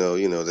 hey,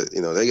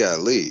 they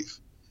gotta leave.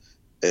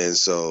 And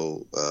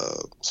so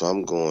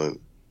I'm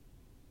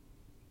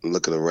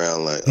looking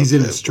around like he's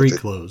in his street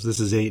clothes. This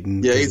is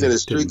Aiden. Yeah, he's in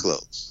his street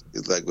clothes.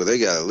 He's like, well, they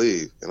gotta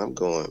leave, and I'm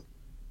going,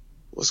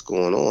 what's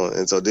going on?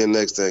 And so then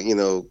next thing,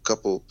 half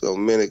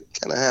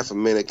a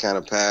minute kind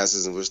of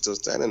passes, and we're still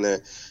standing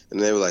there,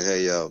 and they were like,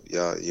 hey, y'all,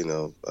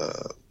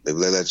 they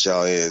let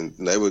y'all in.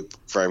 And they were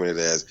framing it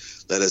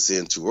as let us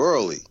in too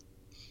early.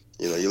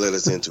 You let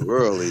us in too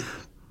early,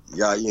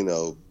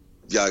 y'all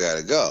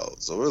gotta go.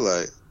 So we're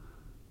like,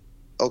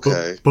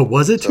 okay. But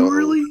was it too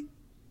early?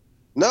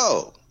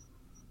 No,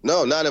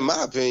 not in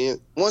my opinion.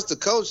 Once the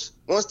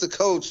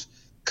coach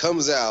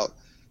comes out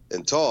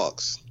and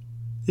talks.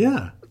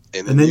 Yeah.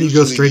 And then you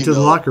go straight to the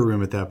locker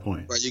room at that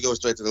point. Right, you go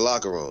straight to the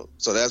locker room.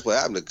 So that's what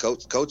happened. The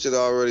coach he'd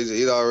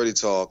already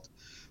talked.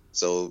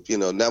 So,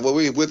 now were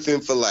we with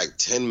him for like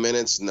 10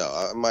 minutes? No,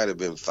 it might have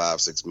been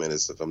 5-6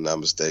 minutes if I'm not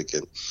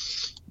mistaken.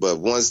 But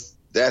once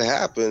that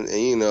happened,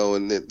 and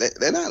and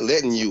they're not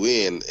letting you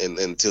in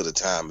until the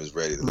time is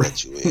ready to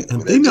let you in.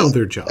 And they know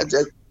their job.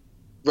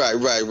 Right.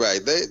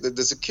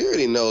 The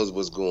security knows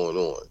what's going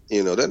on.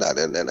 They're not.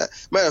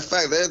 Matter of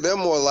fact, they're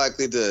more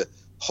likely to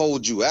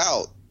hold you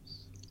out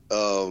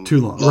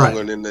too long,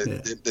 longer than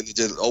to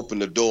just open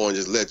the door and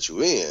just let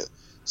you in.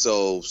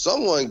 So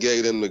someone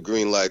gave them the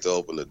green light to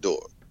open the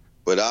door,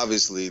 but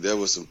obviously there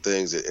were some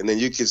things and then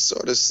you could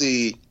sort of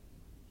see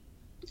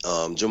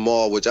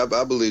Jamal, which I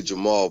believe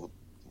Jamal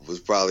was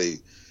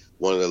probably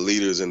one of the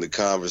leaders in the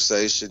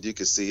conversation. You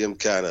could see him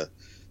kind of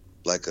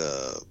like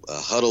a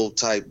huddle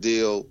type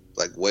deal,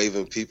 like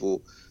waving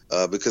people,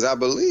 because I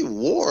believe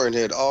Warren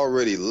had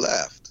already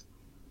left,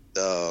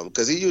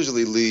 because he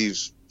usually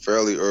leaves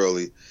fairly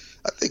early.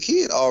 I think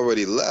he had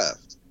already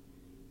left,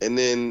 and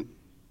then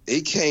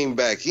he came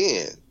back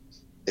in,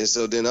 and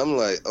so then I'm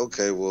like,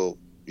 okay, well,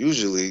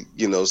 usually,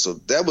 so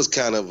that was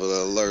kind of an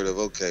alert of,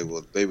 okay,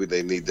 well, maybe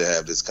they need to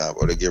have this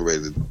or they're getting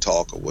ready to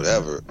talk or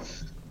whatever.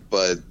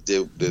 But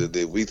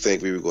did we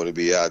think we were going to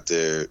be out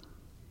there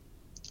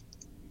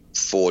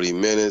 40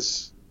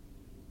 minutes,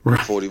 right.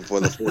 40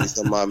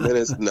 some odd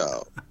minutes?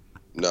 No.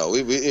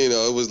 We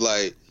it was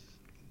like,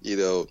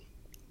 you're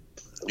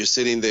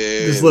sitting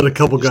there. Just let a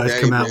couple guys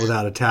come out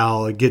without a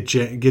towel, get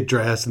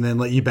dressed, and then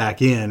let you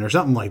back in or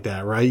something like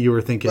that, right? You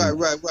were thinking,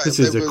 right. This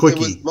is a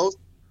quickie.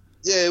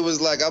 It was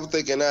like, I'm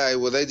thinking, all right,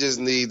 well, they just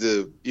need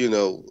to,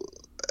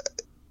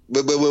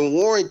 But when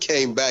Warren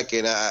came back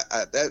in,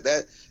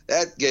 that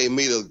gave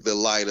me the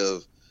light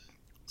of,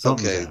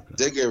 okay,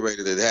 they're getting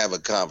ready to have a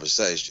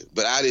conversation.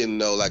 But I didn't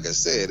know, like I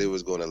said, it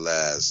was going to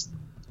last.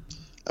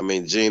 I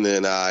mean, Gina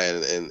and I,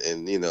 and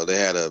they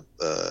had I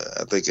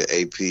think an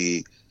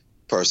AP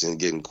person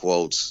getting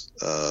quotes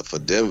for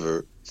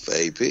Denver for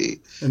AP.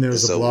 And there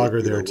was a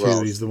blogger there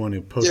too. He's the one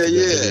who posted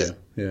that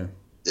video.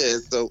 Yeah,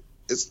 so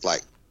it's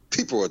like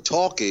people are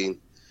talking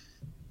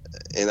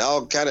and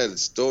all kind of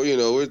story,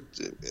 we're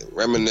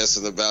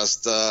reminiscing about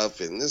stuff,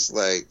 and it's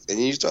like, and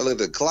you start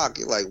looking at the clock,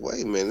 you're like,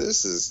 wait a minute,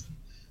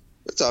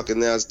 we're talking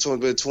now, it's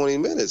 20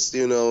 minutes,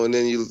 and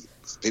then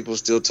people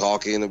still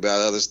talking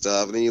about other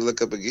stuff, and then you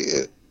look up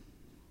again.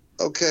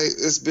 Okay,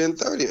 it's been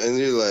 30, and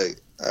you're like,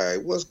 all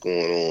right, what's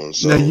going on?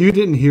 So, now, you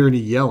didn't hear any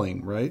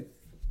yelling, right?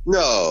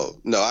 No,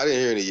 I didn't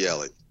hear any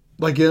yelling.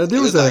 Like,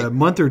 there was a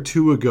month or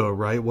two ago,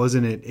 right?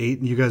 Wasn't it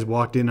Ayton? You guys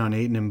walked in on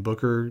Ayton and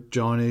Booker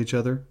jawing at each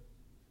other?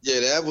 Yeah,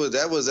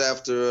 that was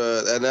after,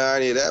 and I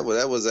already that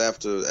was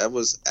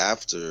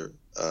after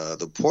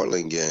the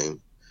Portland game,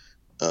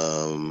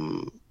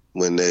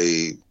 when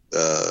they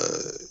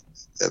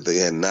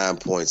had 9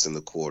 points in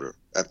the quarter.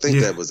 I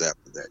think that was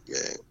after that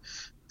game,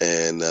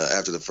 and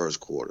after the first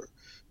quarter,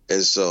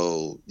 and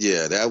so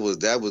that was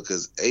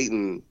because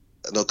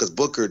because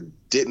Booker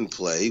didn't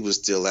play, he was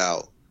still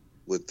out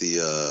with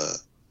the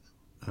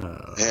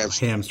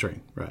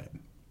hamstring, right?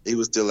 He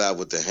was still out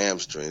with the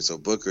hamstring, so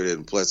Booker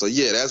didn't play. So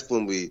that's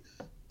when we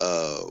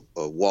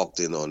walked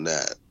in on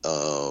that.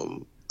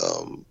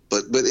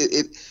 But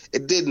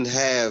it didn't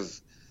have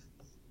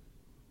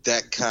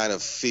that kind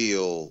of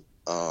feel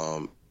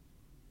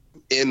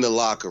in the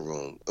locker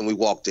room, and we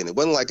walked in. It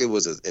wasn't like it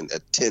was a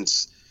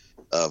tense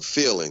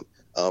feeling.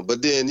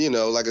 But then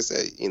like I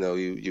said,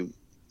 you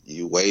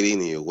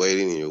waiting and you're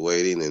waiting and you're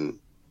waiting, and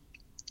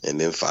And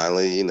then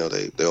finally, you know,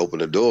 they open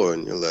the door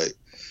and you're like,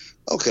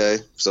 okay.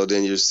 So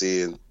then you're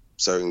seeing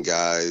certain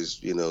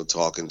guys, you know,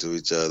 talking to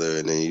each other,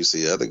 and then you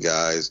see other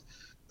guys,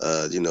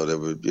 you know, that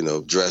were, you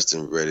know, dressed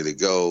and ready to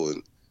go,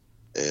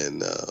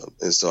 and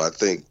so I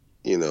think,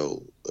 you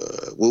know,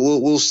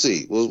 we'll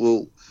see,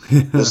 we'll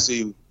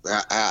see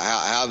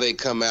how they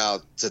come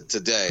out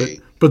today.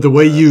 But the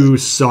way you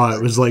saw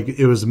it was like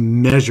it was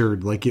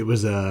measured, like it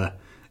was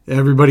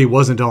everybody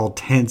wasn't all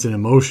tense and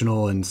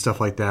emotional and stuff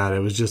like that. It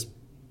was just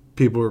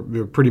people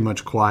were pretty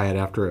much quiet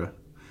after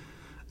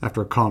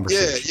a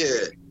conversation.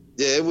 Yeah.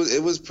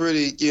 It was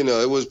pretty, you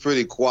know, it was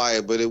pretty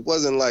quiet, but it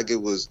wasn't like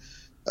it was,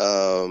 you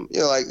know,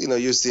 like, you know,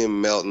 you're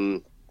seeing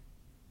Melton,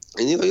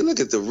 and, you know, you look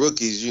at the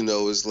rookies, you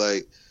know, it's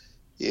like,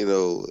 you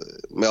know,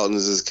 Melton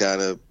is just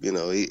kind of, you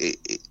know,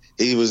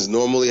 he was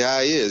normally how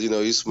he is, you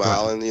know, he's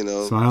smiling, right. You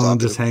know. Smiling,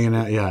 just hanging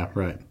out. Yeah,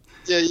 right.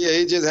 Yeah,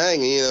 he's just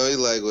hanging, you know, he's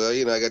like, well,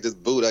 you know, I got this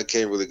boot, I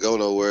can't really go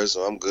nowhere,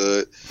 so I'm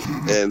good.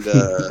 And,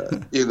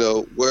 you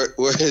know,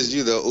 whereas,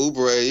 you know,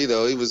 Oubre, you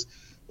know,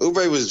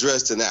 Oubre was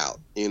dressed and out,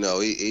 you know,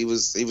 he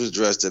was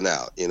dressed and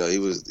out, you know, he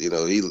was, you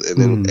know, and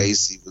then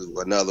AC was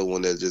another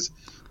one that just,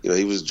 you know,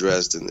 he was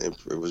dressed and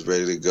was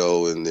ready to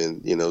go. And then,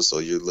 you know, so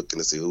you're looking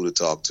to see who to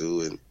talk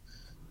to. And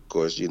of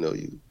course, you know,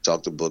 you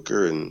talk to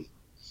Booker, and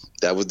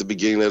that was the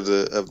beginning of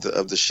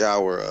the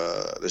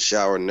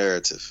shower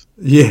narrative.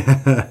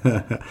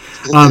 Yeah.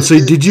 So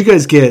did you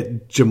guys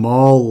get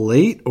Jamal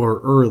late or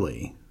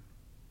early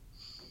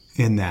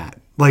in that?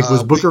 Like,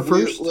 was Booker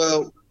first?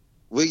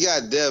 We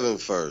got Devin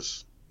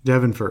first.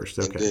 Devin first,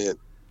 okay.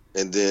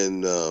 And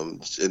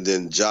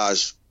then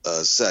Josh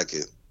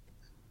second,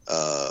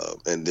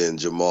 and then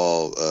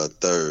Jamal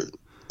third.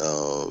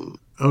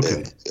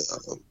 Okay.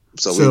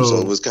 So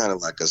it was kind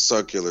of like a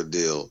circular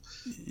deal.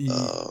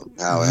 But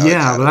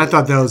I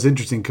thought that was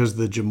interesting because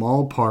the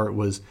Jamal part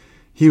was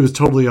he was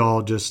totally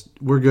all just,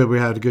 we're good, we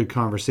had a good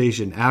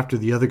conversation after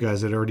the other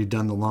guys had already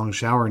done the long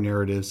shower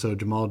narrative, so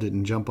Jamal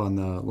didn't jump on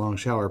the long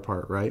shower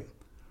part, right?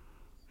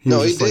 He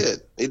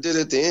did. He did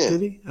at the end.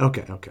 Did he?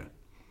 Okay.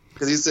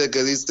 Because he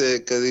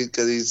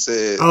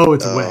said. Oh,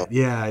 it's wet.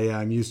 Yeah.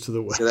 I'm used to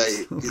the wet.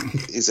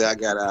 He said, I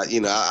got out.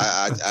 You know,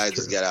 I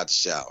just got out the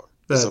shower.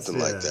 Something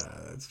like that.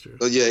 That's true.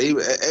 So yeah,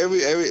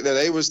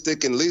 they were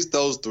sticking. At least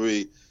those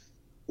three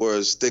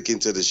were sticking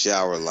to the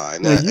shower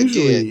line. Now,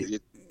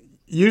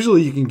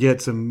 usually you can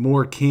get some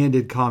more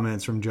candid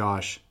comments from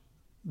Josh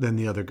than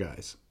the other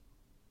guys.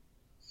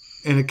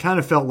 And it kind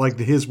of felt like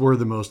his were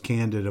the most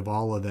candid of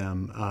all of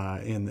them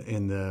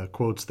in the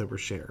quotes that were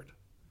shared.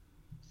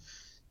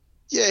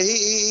 Yeah,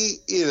 he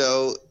you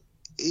know,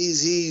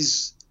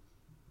 he's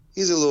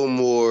a little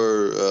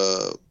more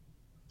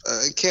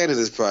candid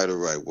is probably the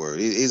right word.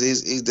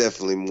 He's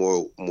definitely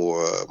more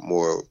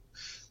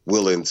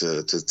willing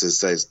to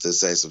say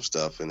some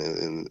stuff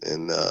and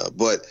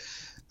but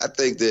I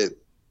think that,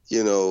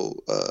 you know,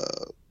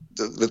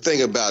 the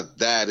thing about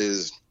that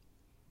is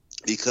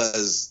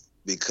because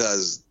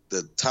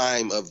the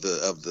time of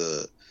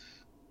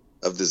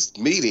this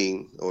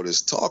meeting or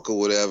this talk or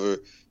whatever,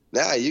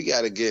 now you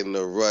got to get in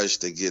a rush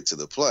to get to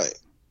the plane,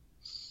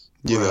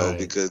 you know,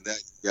 because now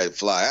you got to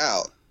fly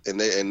out, and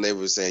they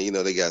were saying, you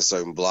know, they got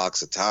certain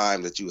blocks of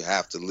time that you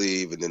have to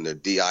leave, and then they're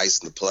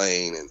de-icing the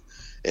plane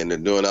and they're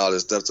doing all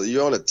this stuff, so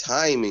you're on a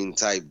timing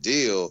type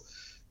deal,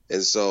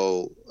 and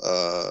so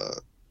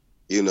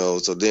you know,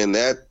 so then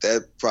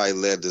that probably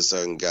led to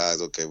certain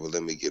guys, okay, well,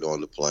 let me get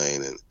on the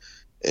plane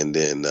and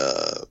then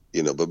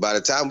you know, but by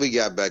the time we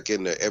got back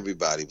in there,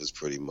 everybody was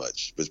pretty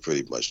much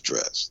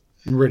dressed,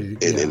 ready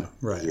to You know,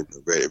 ready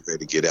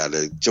to get out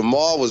there.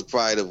 Jamal was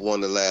probably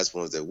one of the last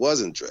ones that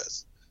wasn't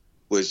dressed,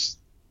 which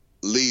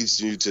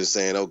leads you to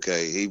saying,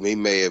 okay, he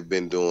may have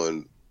been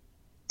doing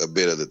a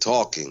bit of the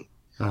talking,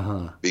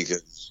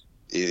 because,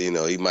 you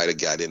know, he might have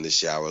got in the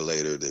shower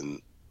later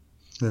than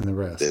the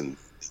rest, than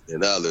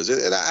others,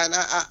 and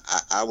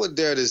I would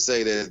dare to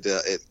say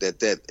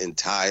that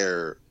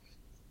entire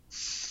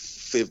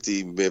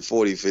 50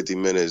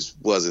 minutes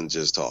wasn't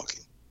just talking.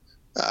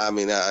 I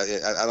mean,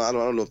 I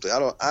don't know if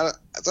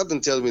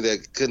something tells me that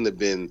it couldn't have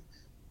been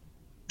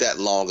that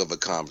long of a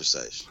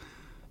conversation.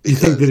 You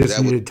think they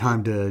just needed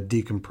time to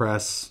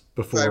decompress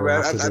before?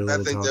 Right. I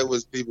think there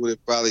was people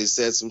that probably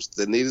said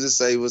needed to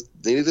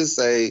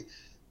say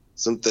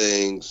some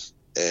things,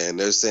 and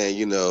they're saying,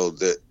 you know,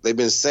 that they've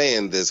been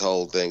saying this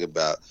whole thing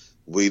about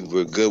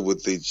we're good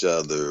with each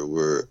other.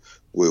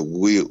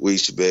 We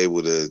should be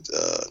able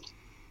to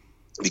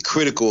be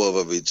critical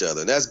of each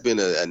other. And that's been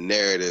a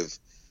narrative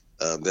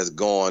that's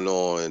going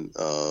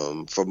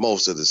on for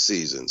most of the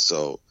season.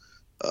 So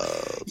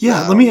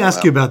let me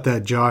ask you about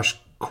that Josh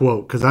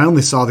quote, because I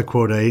only saw the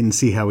quote. I didn't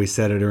see how he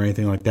said it or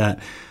anything like that.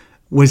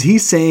 Was he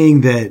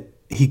saying that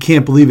he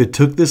can't believe it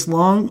took this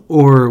long,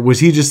 or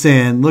was he just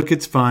saying, look,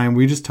 it's fine,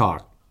 we just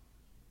talk?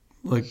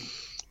 Like,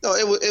 no,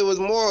 it was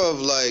more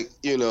of like,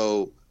 you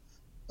know,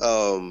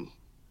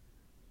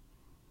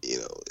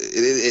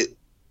 it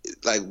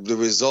like the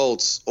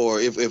results, or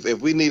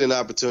if we need an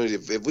opportunity,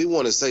 if we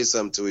want to say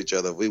something to each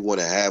other, if we want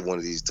to have one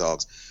of these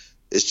talks,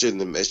 it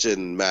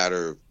shouldn't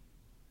matter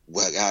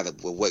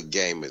what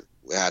game it,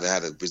 how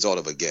the result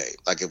of a game.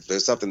 Like if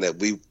there's something that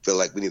we feel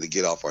like we need to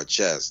get off our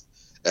chest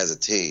as a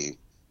team,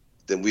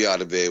 then we ought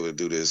to be able to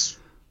do this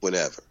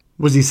whenever.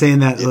 Was he saying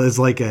that as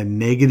like a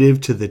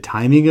negative to the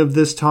timing of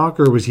this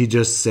talk, or was he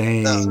just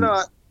saying?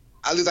 No.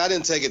 At least I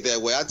didn't take it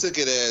that way. I took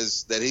it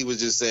as that he was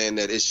just saying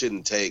that it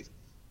shouldn't take,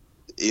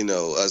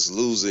 us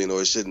losing,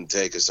 or it shouldn't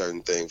take a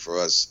certain thing for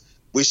us.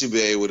 We should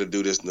be able to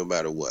do this no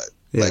matter what.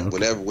 Yeah, like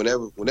okay.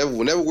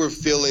 whenever we're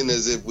feeling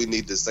as if we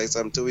need to say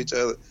something to each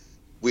other,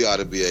 we ought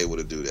to be able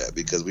to do that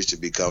because we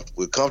should be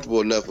comfortable. We're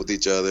comfortable enough with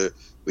each other.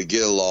 We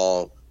get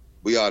along.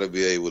 We ought to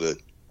be able to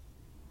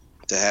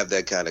have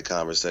that kind of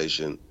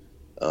conversation.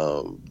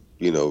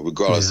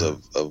 Regardless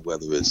of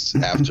whether it's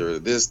after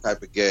this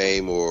type of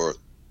game or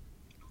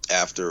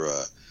after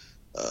a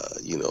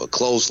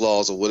close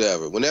loss or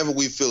whatever. Whenever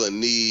we feel a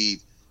need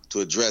to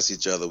address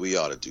each other, we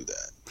ought to do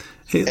that.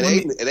 Hey,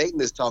 And Ayton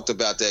has talked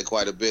about that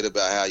quite a bit,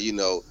 about how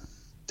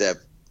that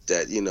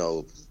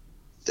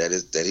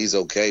he's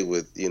okay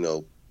with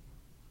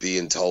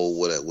being told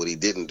what he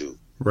didn't do,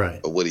 right,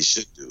 or what he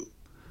should do.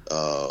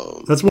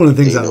 That's one of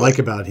the things I like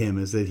about him,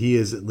 is that he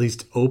is at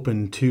least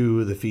open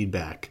to the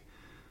feedback.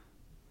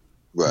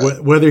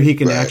 Right. Whether he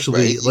can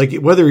actually,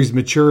 whether he's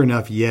mature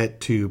enough yet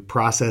to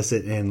process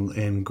it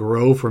and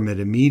grow from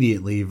it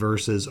immediately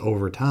versus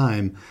over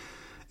time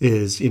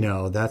is,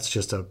 that's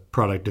just a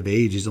product of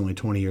age. He's only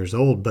 20 years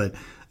old, but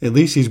at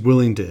least he's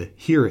willing to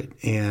hear it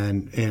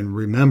and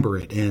remember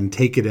it and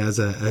take it as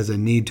a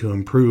need to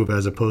improve,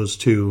 as opposed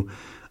to,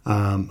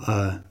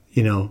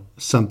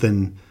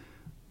 something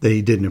that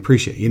he didn't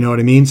appreciate. You know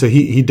what I mean? So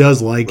he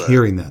does like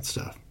hearing that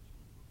stuff.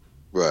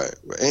 Right.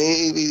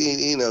 And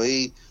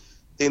he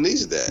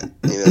needs that.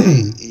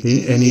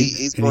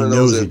 He's one of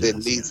those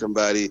that needs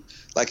somebody.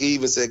 Like he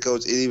even said,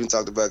 he even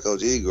talked about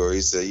Coach Igor.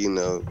 He said,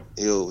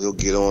 he'll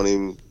get on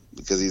him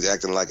because he's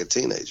acting like a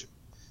teenager,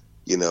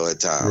 at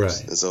times.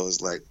 Right. And so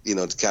it's like,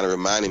 to kind of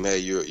remind him, hey,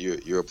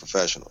 you're a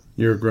professional.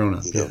 You're a grown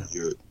up.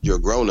 You're a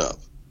grown up.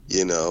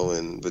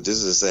 But this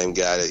is the same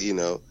guy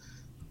that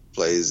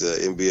plays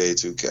NBA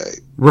 2K.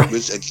 Right.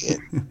 Which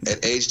again,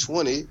 at age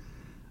 20,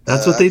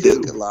 that's what they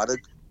do.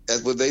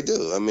 That's what they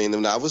do. I mean,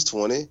 when I was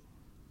 20.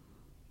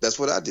 That's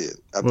what I did.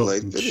 I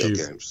played video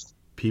games.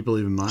 People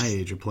even my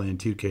age are playing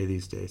 2K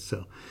these days.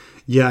 So,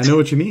 yeah, I know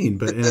what you mean.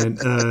 But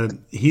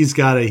he's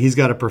got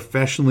to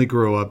professionally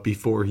grow up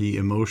before he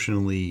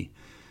emotionally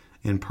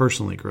and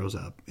personally grows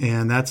up,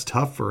 and that's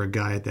tough for a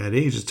guy at that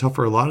age. It's tough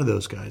for a lot of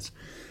those guys.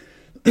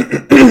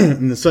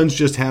 And the Suns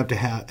just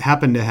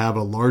happen to have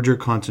a larger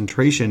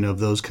concentration of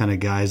those kind of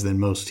guys than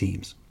most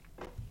teams.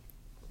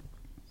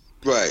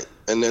 Right,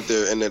 and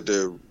that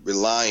they're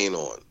relying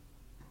on.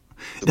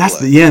 That's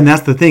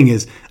the thing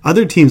is,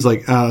 other teams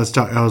like I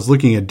was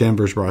looking at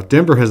Denver's roster.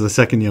 Denver has the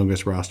second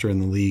youngest roster in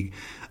the league,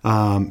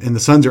 and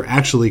the Suns are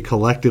actually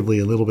collectively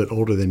a little bit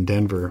older than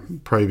Denver,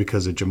 probably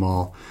because of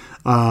Jamal.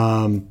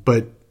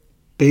 But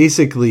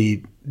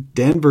basically,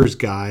 Denver's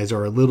guys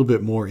are a little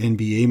bit more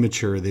NBA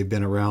mature. They've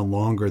been around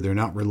longer. They're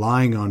not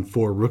relying on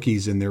 4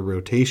 rookies in their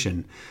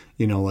rotation,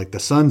 like the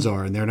Suns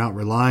are, and they're not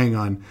relying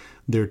on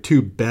their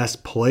 2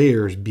 best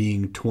players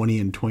being 20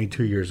 and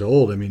 22 years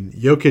old. I mean,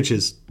 Jokic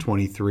is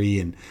 23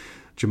 and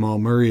Jamal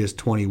Murray is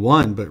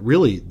 21, but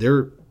really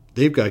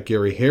they've got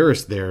Gary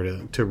Harris there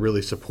to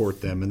really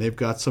support them, and they've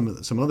got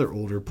some other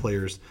older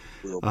players.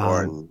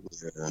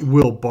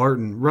 Will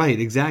Barton, right,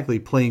 exactly,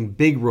 playing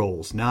big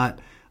roles, not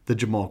the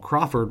Jamal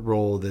Crawford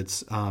role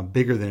that's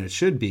bigger than it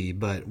should be,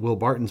 but Will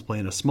Barton's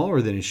playing a smaller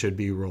than he should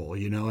be role,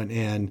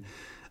 and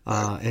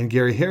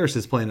Gary Harris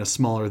is playing a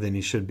smaller than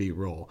he should be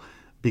role.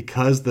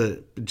 Because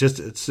it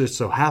just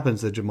so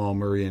happens that Jamal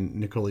Murray and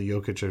Nikola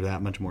Jokic are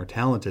that much more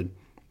talented.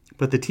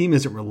 But the team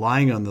isn't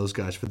relying on those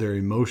guys for their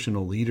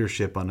emotional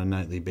leadership on a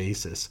nightly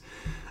basis,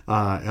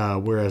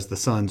 whereas the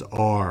Suns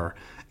are.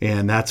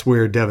 And that's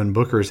where Devin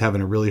Booker is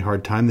having a really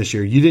hard time this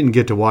year. You didn't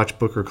get to watch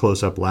Booker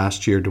close up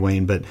last year,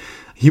 Dwayne, but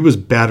he was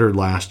better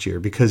last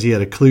year because he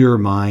had a clearer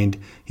mind.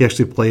 He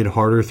actually played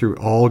harder through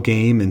all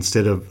game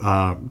instead of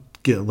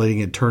letting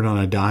it turn on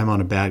a dime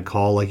on a bad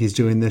call like he's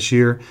doing this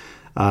year.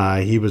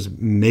 He was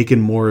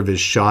making more of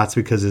his shots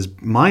because his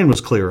mind was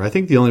clearer. I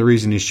think the only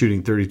reason he's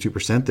shooting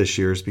 32% this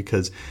year is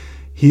because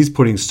he's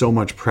putting so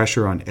much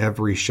pressure on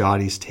every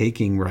shot he's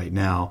taking right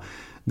now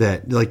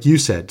that, like you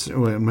said,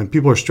 when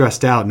people are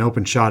stressed out, an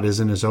open shot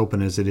isn't as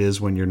open as it is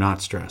when you're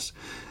not stressed.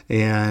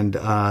 And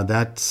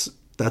that's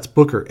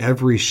Booker.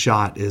 Every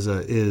shot is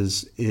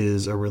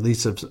a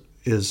release of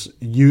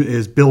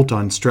is built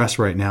on stress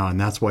right now, and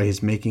that's why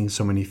he's making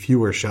so many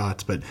fewer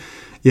shots. But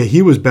yeah,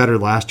 he was better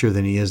last year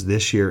than he is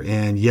this year,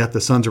 and yet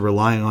the Suns are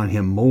relying on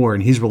him more,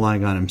 and he's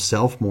relying on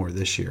himself more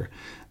this year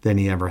than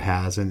he ever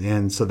has.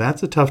 And so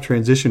that's a tough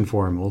transition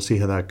for him. We'll see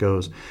how that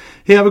goes.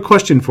 Hey, I have a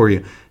question for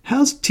you.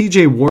 How's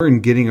TJ Warren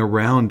getting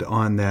around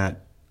on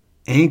that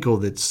ankle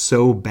that's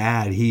so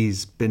bad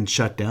he's been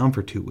shut down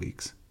for 2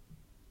 weeks?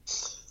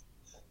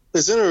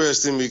 It's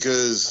interesting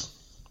because,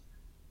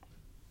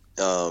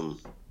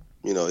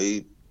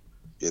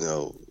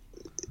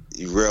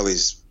 you rarely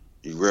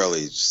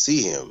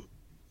see him,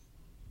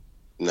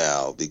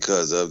 now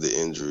because of the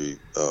injury.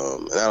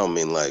 And I don't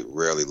mean like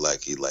rarely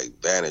like he like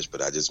vanished,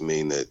 but I just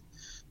mean that,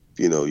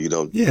 you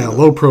don't. Yeah,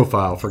 low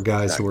profile for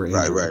guys who are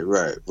injured.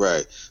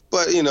 Right.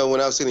 But,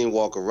 when I've seen him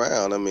walk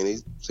around, I mean, he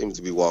seems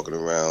to be walking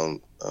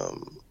around.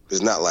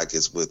 It's not like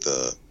it's with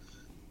a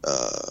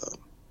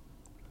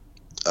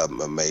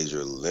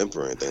major limp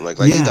or anything. Like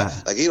he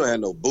don't have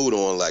no boot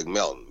on like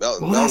Melton.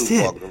 Melton's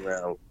walking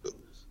around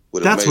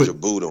with a major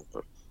boot on.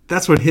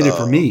 That's what hit it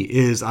for me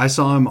is I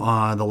saw him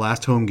on the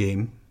last home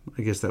game.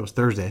 I guess that was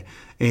Thursday,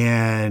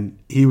 and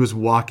he was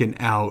walking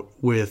out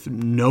with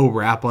no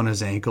wrap on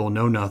his ankle,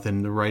 no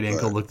nothing. The right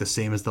ankle looked the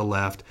same as the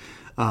left.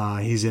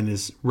 He's in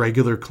his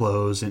regular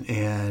clothes,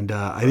 and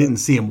I didn't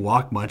see him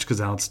walk much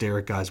because I don't stare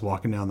at guys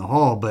walking down the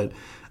hall, but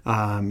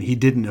he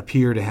didn't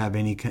appear to have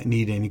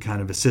need any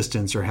kind of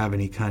assistance or have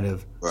any kind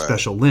of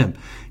special limp.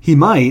 He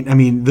might. I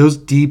mean, those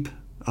deep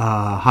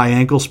high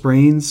ankle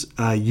sprains,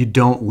 you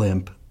don't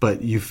limp,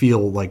 but you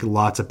feel like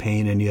lots of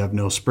pain and you have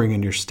no spring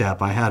in your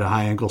step. I had a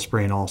high ankle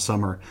sprain all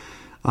summer,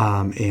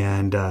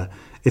 and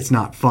it's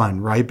not fun,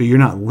 right? But you're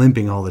not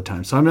limping all the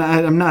time. So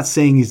I'm not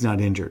saying he's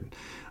not injured.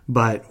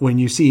 But when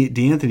you see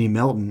DeAnthony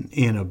Melton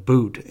in a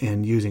boot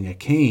and using a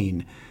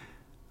cane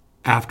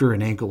after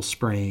an ankle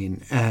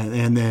sprain,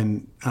 and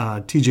then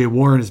TJ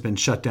Warren has been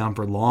shut down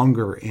for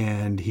longer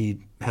and he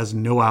has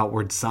no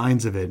outward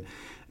signs of it,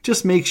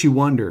 just makes you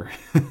wonder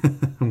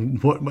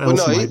what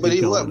else might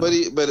be going on. But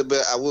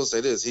I will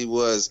say this: he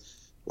was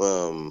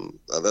the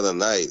other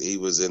night. He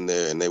was in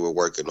there and they were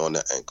working on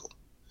the ankle,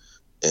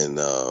 and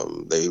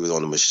he was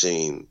on the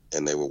machine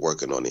and they were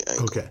working on the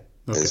ankle. Okay.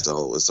 And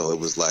so it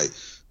was like.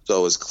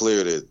 So it's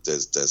clear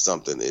that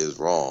something is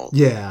wrong.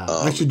 Yeah,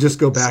 I should just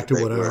go back to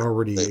what I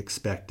already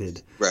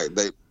expected. Right,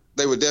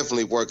 they were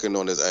definitely working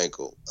on his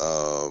ankle.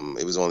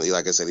 It was on,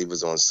 like I said, he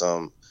was on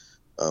some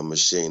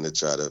machine to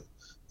try to,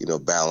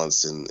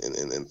 balance and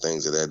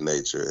things of that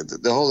nature.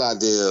 The whole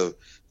idea of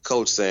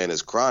coach saying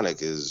it's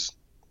chronic is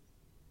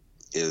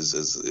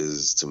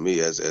to me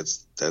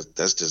that's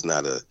just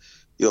not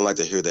you don't like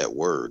to hear that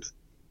word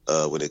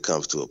when it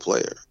comes to a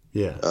player.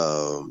 Yeah,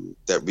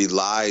 that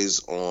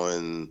relies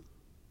on.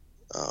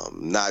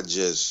 Not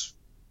just,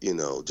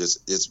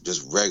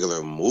 just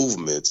regular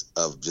movements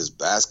of just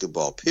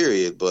basketball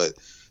period, but,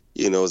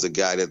 is a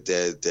guy that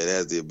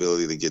has the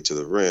ability to get to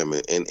the rim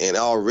and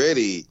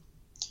already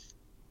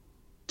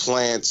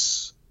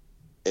plants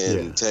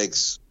and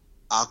takes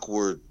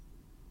awkward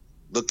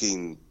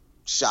looking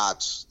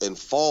shots and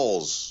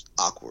falls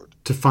awkward.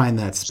 To find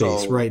that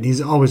space, right. And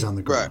he's always on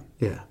the ground.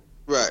 Right. Yeah.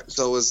 Right.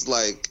 So it's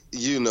like,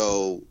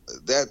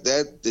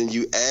 that then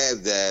you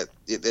add that,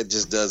 that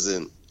just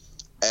doesn't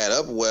add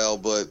up well,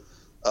 but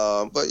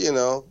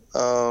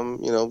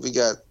we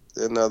got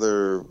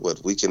another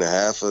week and a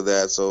half of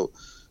that, so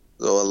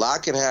a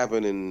lot can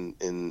happen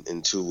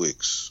in 2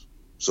 weeks.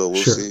 So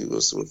we'll see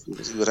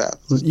what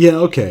happens. Yeah,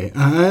 okay.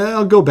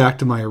 I'll go back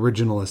to my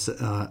original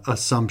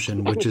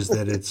assumption, which is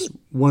that it's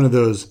one of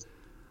those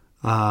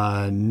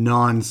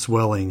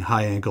non-swelling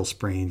high ankle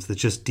sprains that's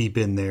just deep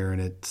in there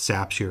and it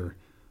saps your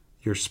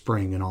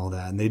spring and all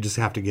that, and they just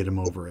have to get him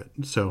over it.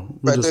 So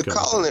they're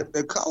calling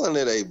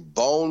it a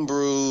bone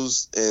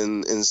bruise,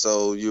 and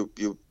so you're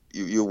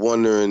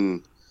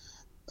wondering,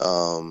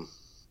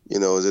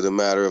 is it a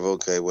matter of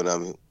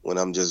when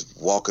I'm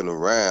just walking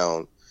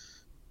around,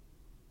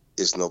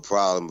 it's no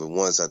problem, but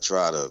once I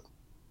try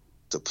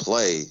to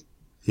play,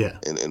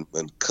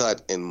 and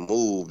cut and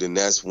move, then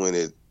that's when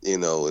it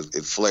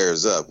it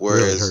flares up.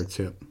 Whereas really hurts,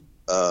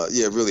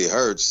 it really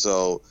hurts.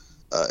 So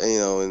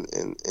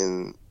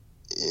and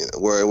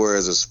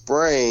whereas a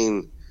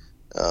sprain,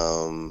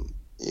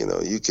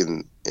 you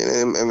can,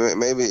 and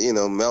maybe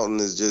Melton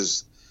is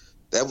just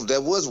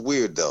that was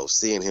weird though,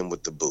 seeing him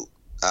with the boot.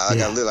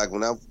 When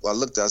I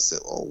looked, I said,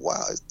 "Oh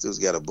wow, this dude's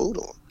got a boot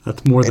on."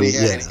 That's more than he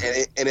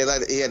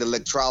had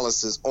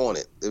electrolysis on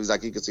it. It was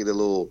like you could see the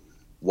little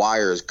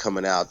wires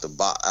coming out of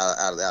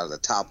the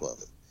top of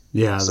it.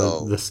 Yeah,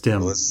 so the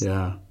stem. The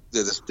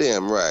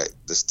stem, right?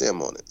 The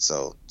stem on it.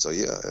 So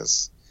yeah,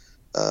 it's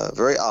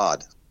very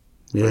odd.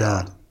 Very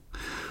odd.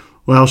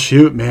 Well,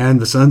 shoot, man,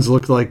 the Suns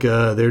look like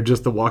they're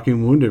just the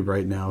walking wounded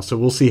right now. So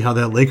we'll see how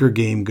that Laker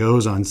game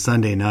goes on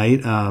Sunday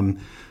night.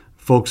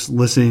 Folks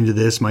listening to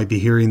this might be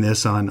hearing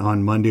this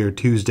on Monday or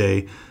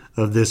Tuesday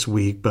of this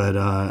week. But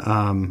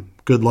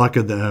good luck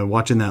at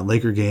watching that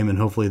Laker game, and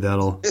hopefully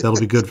that'll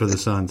be good for the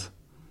Suns.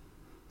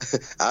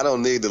 I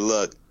don't need the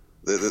luck.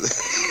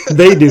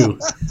 They do.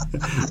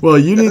 Well,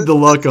 you need the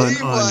luck on.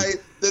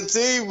 The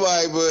team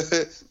might,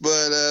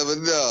 but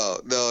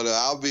no.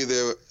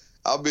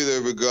 I'll be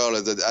there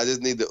regardless. I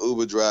just need the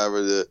Uber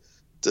driver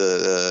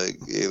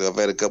to I've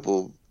had a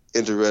couple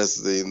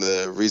interesting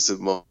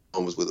recent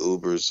moments with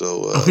Uber,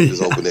 so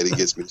just hoping that he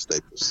gets me to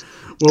Staples.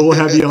 Well, we'll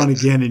have you on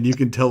again, and you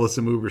can tell us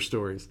some Uber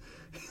stories.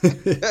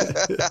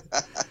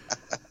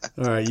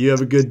 All right, you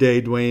have a good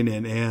day, Dwayne,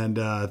 and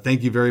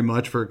thank you very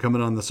much for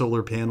coming on the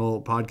Solar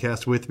Panel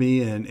podcast with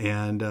me,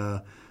 and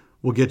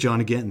we'll get you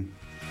on again.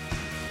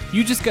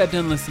 You just got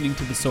done listening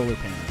to the Solar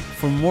Panel.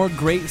 For more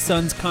great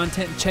Suns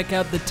content, check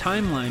out the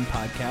Timeline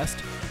podcast.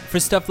 for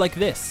stuff like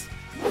this.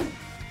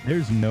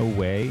 There's no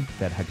way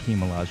that Hakeem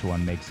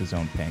Olajuwon makes his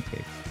own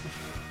pancakes.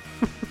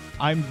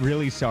 I'm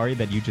really sorry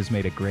that you just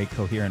made a great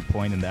coherent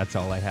point and that's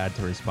all I had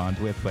to respond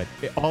with, but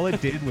all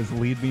it did was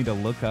lead me to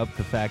look up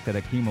the fact that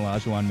Hakeem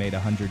Olajuwon made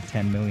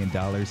 $110 million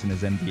in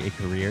his NBA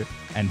career,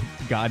 and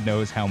God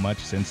knows how much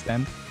since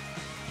then.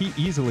 He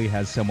easily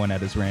has someone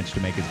at his ranch to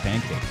make his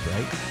pancakes,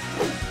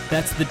 right?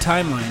 That's The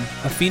Timeline,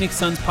 a Phoenix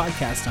Suns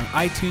podcast on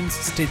iTunes,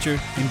 Stitcher,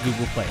 and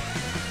Google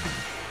Play.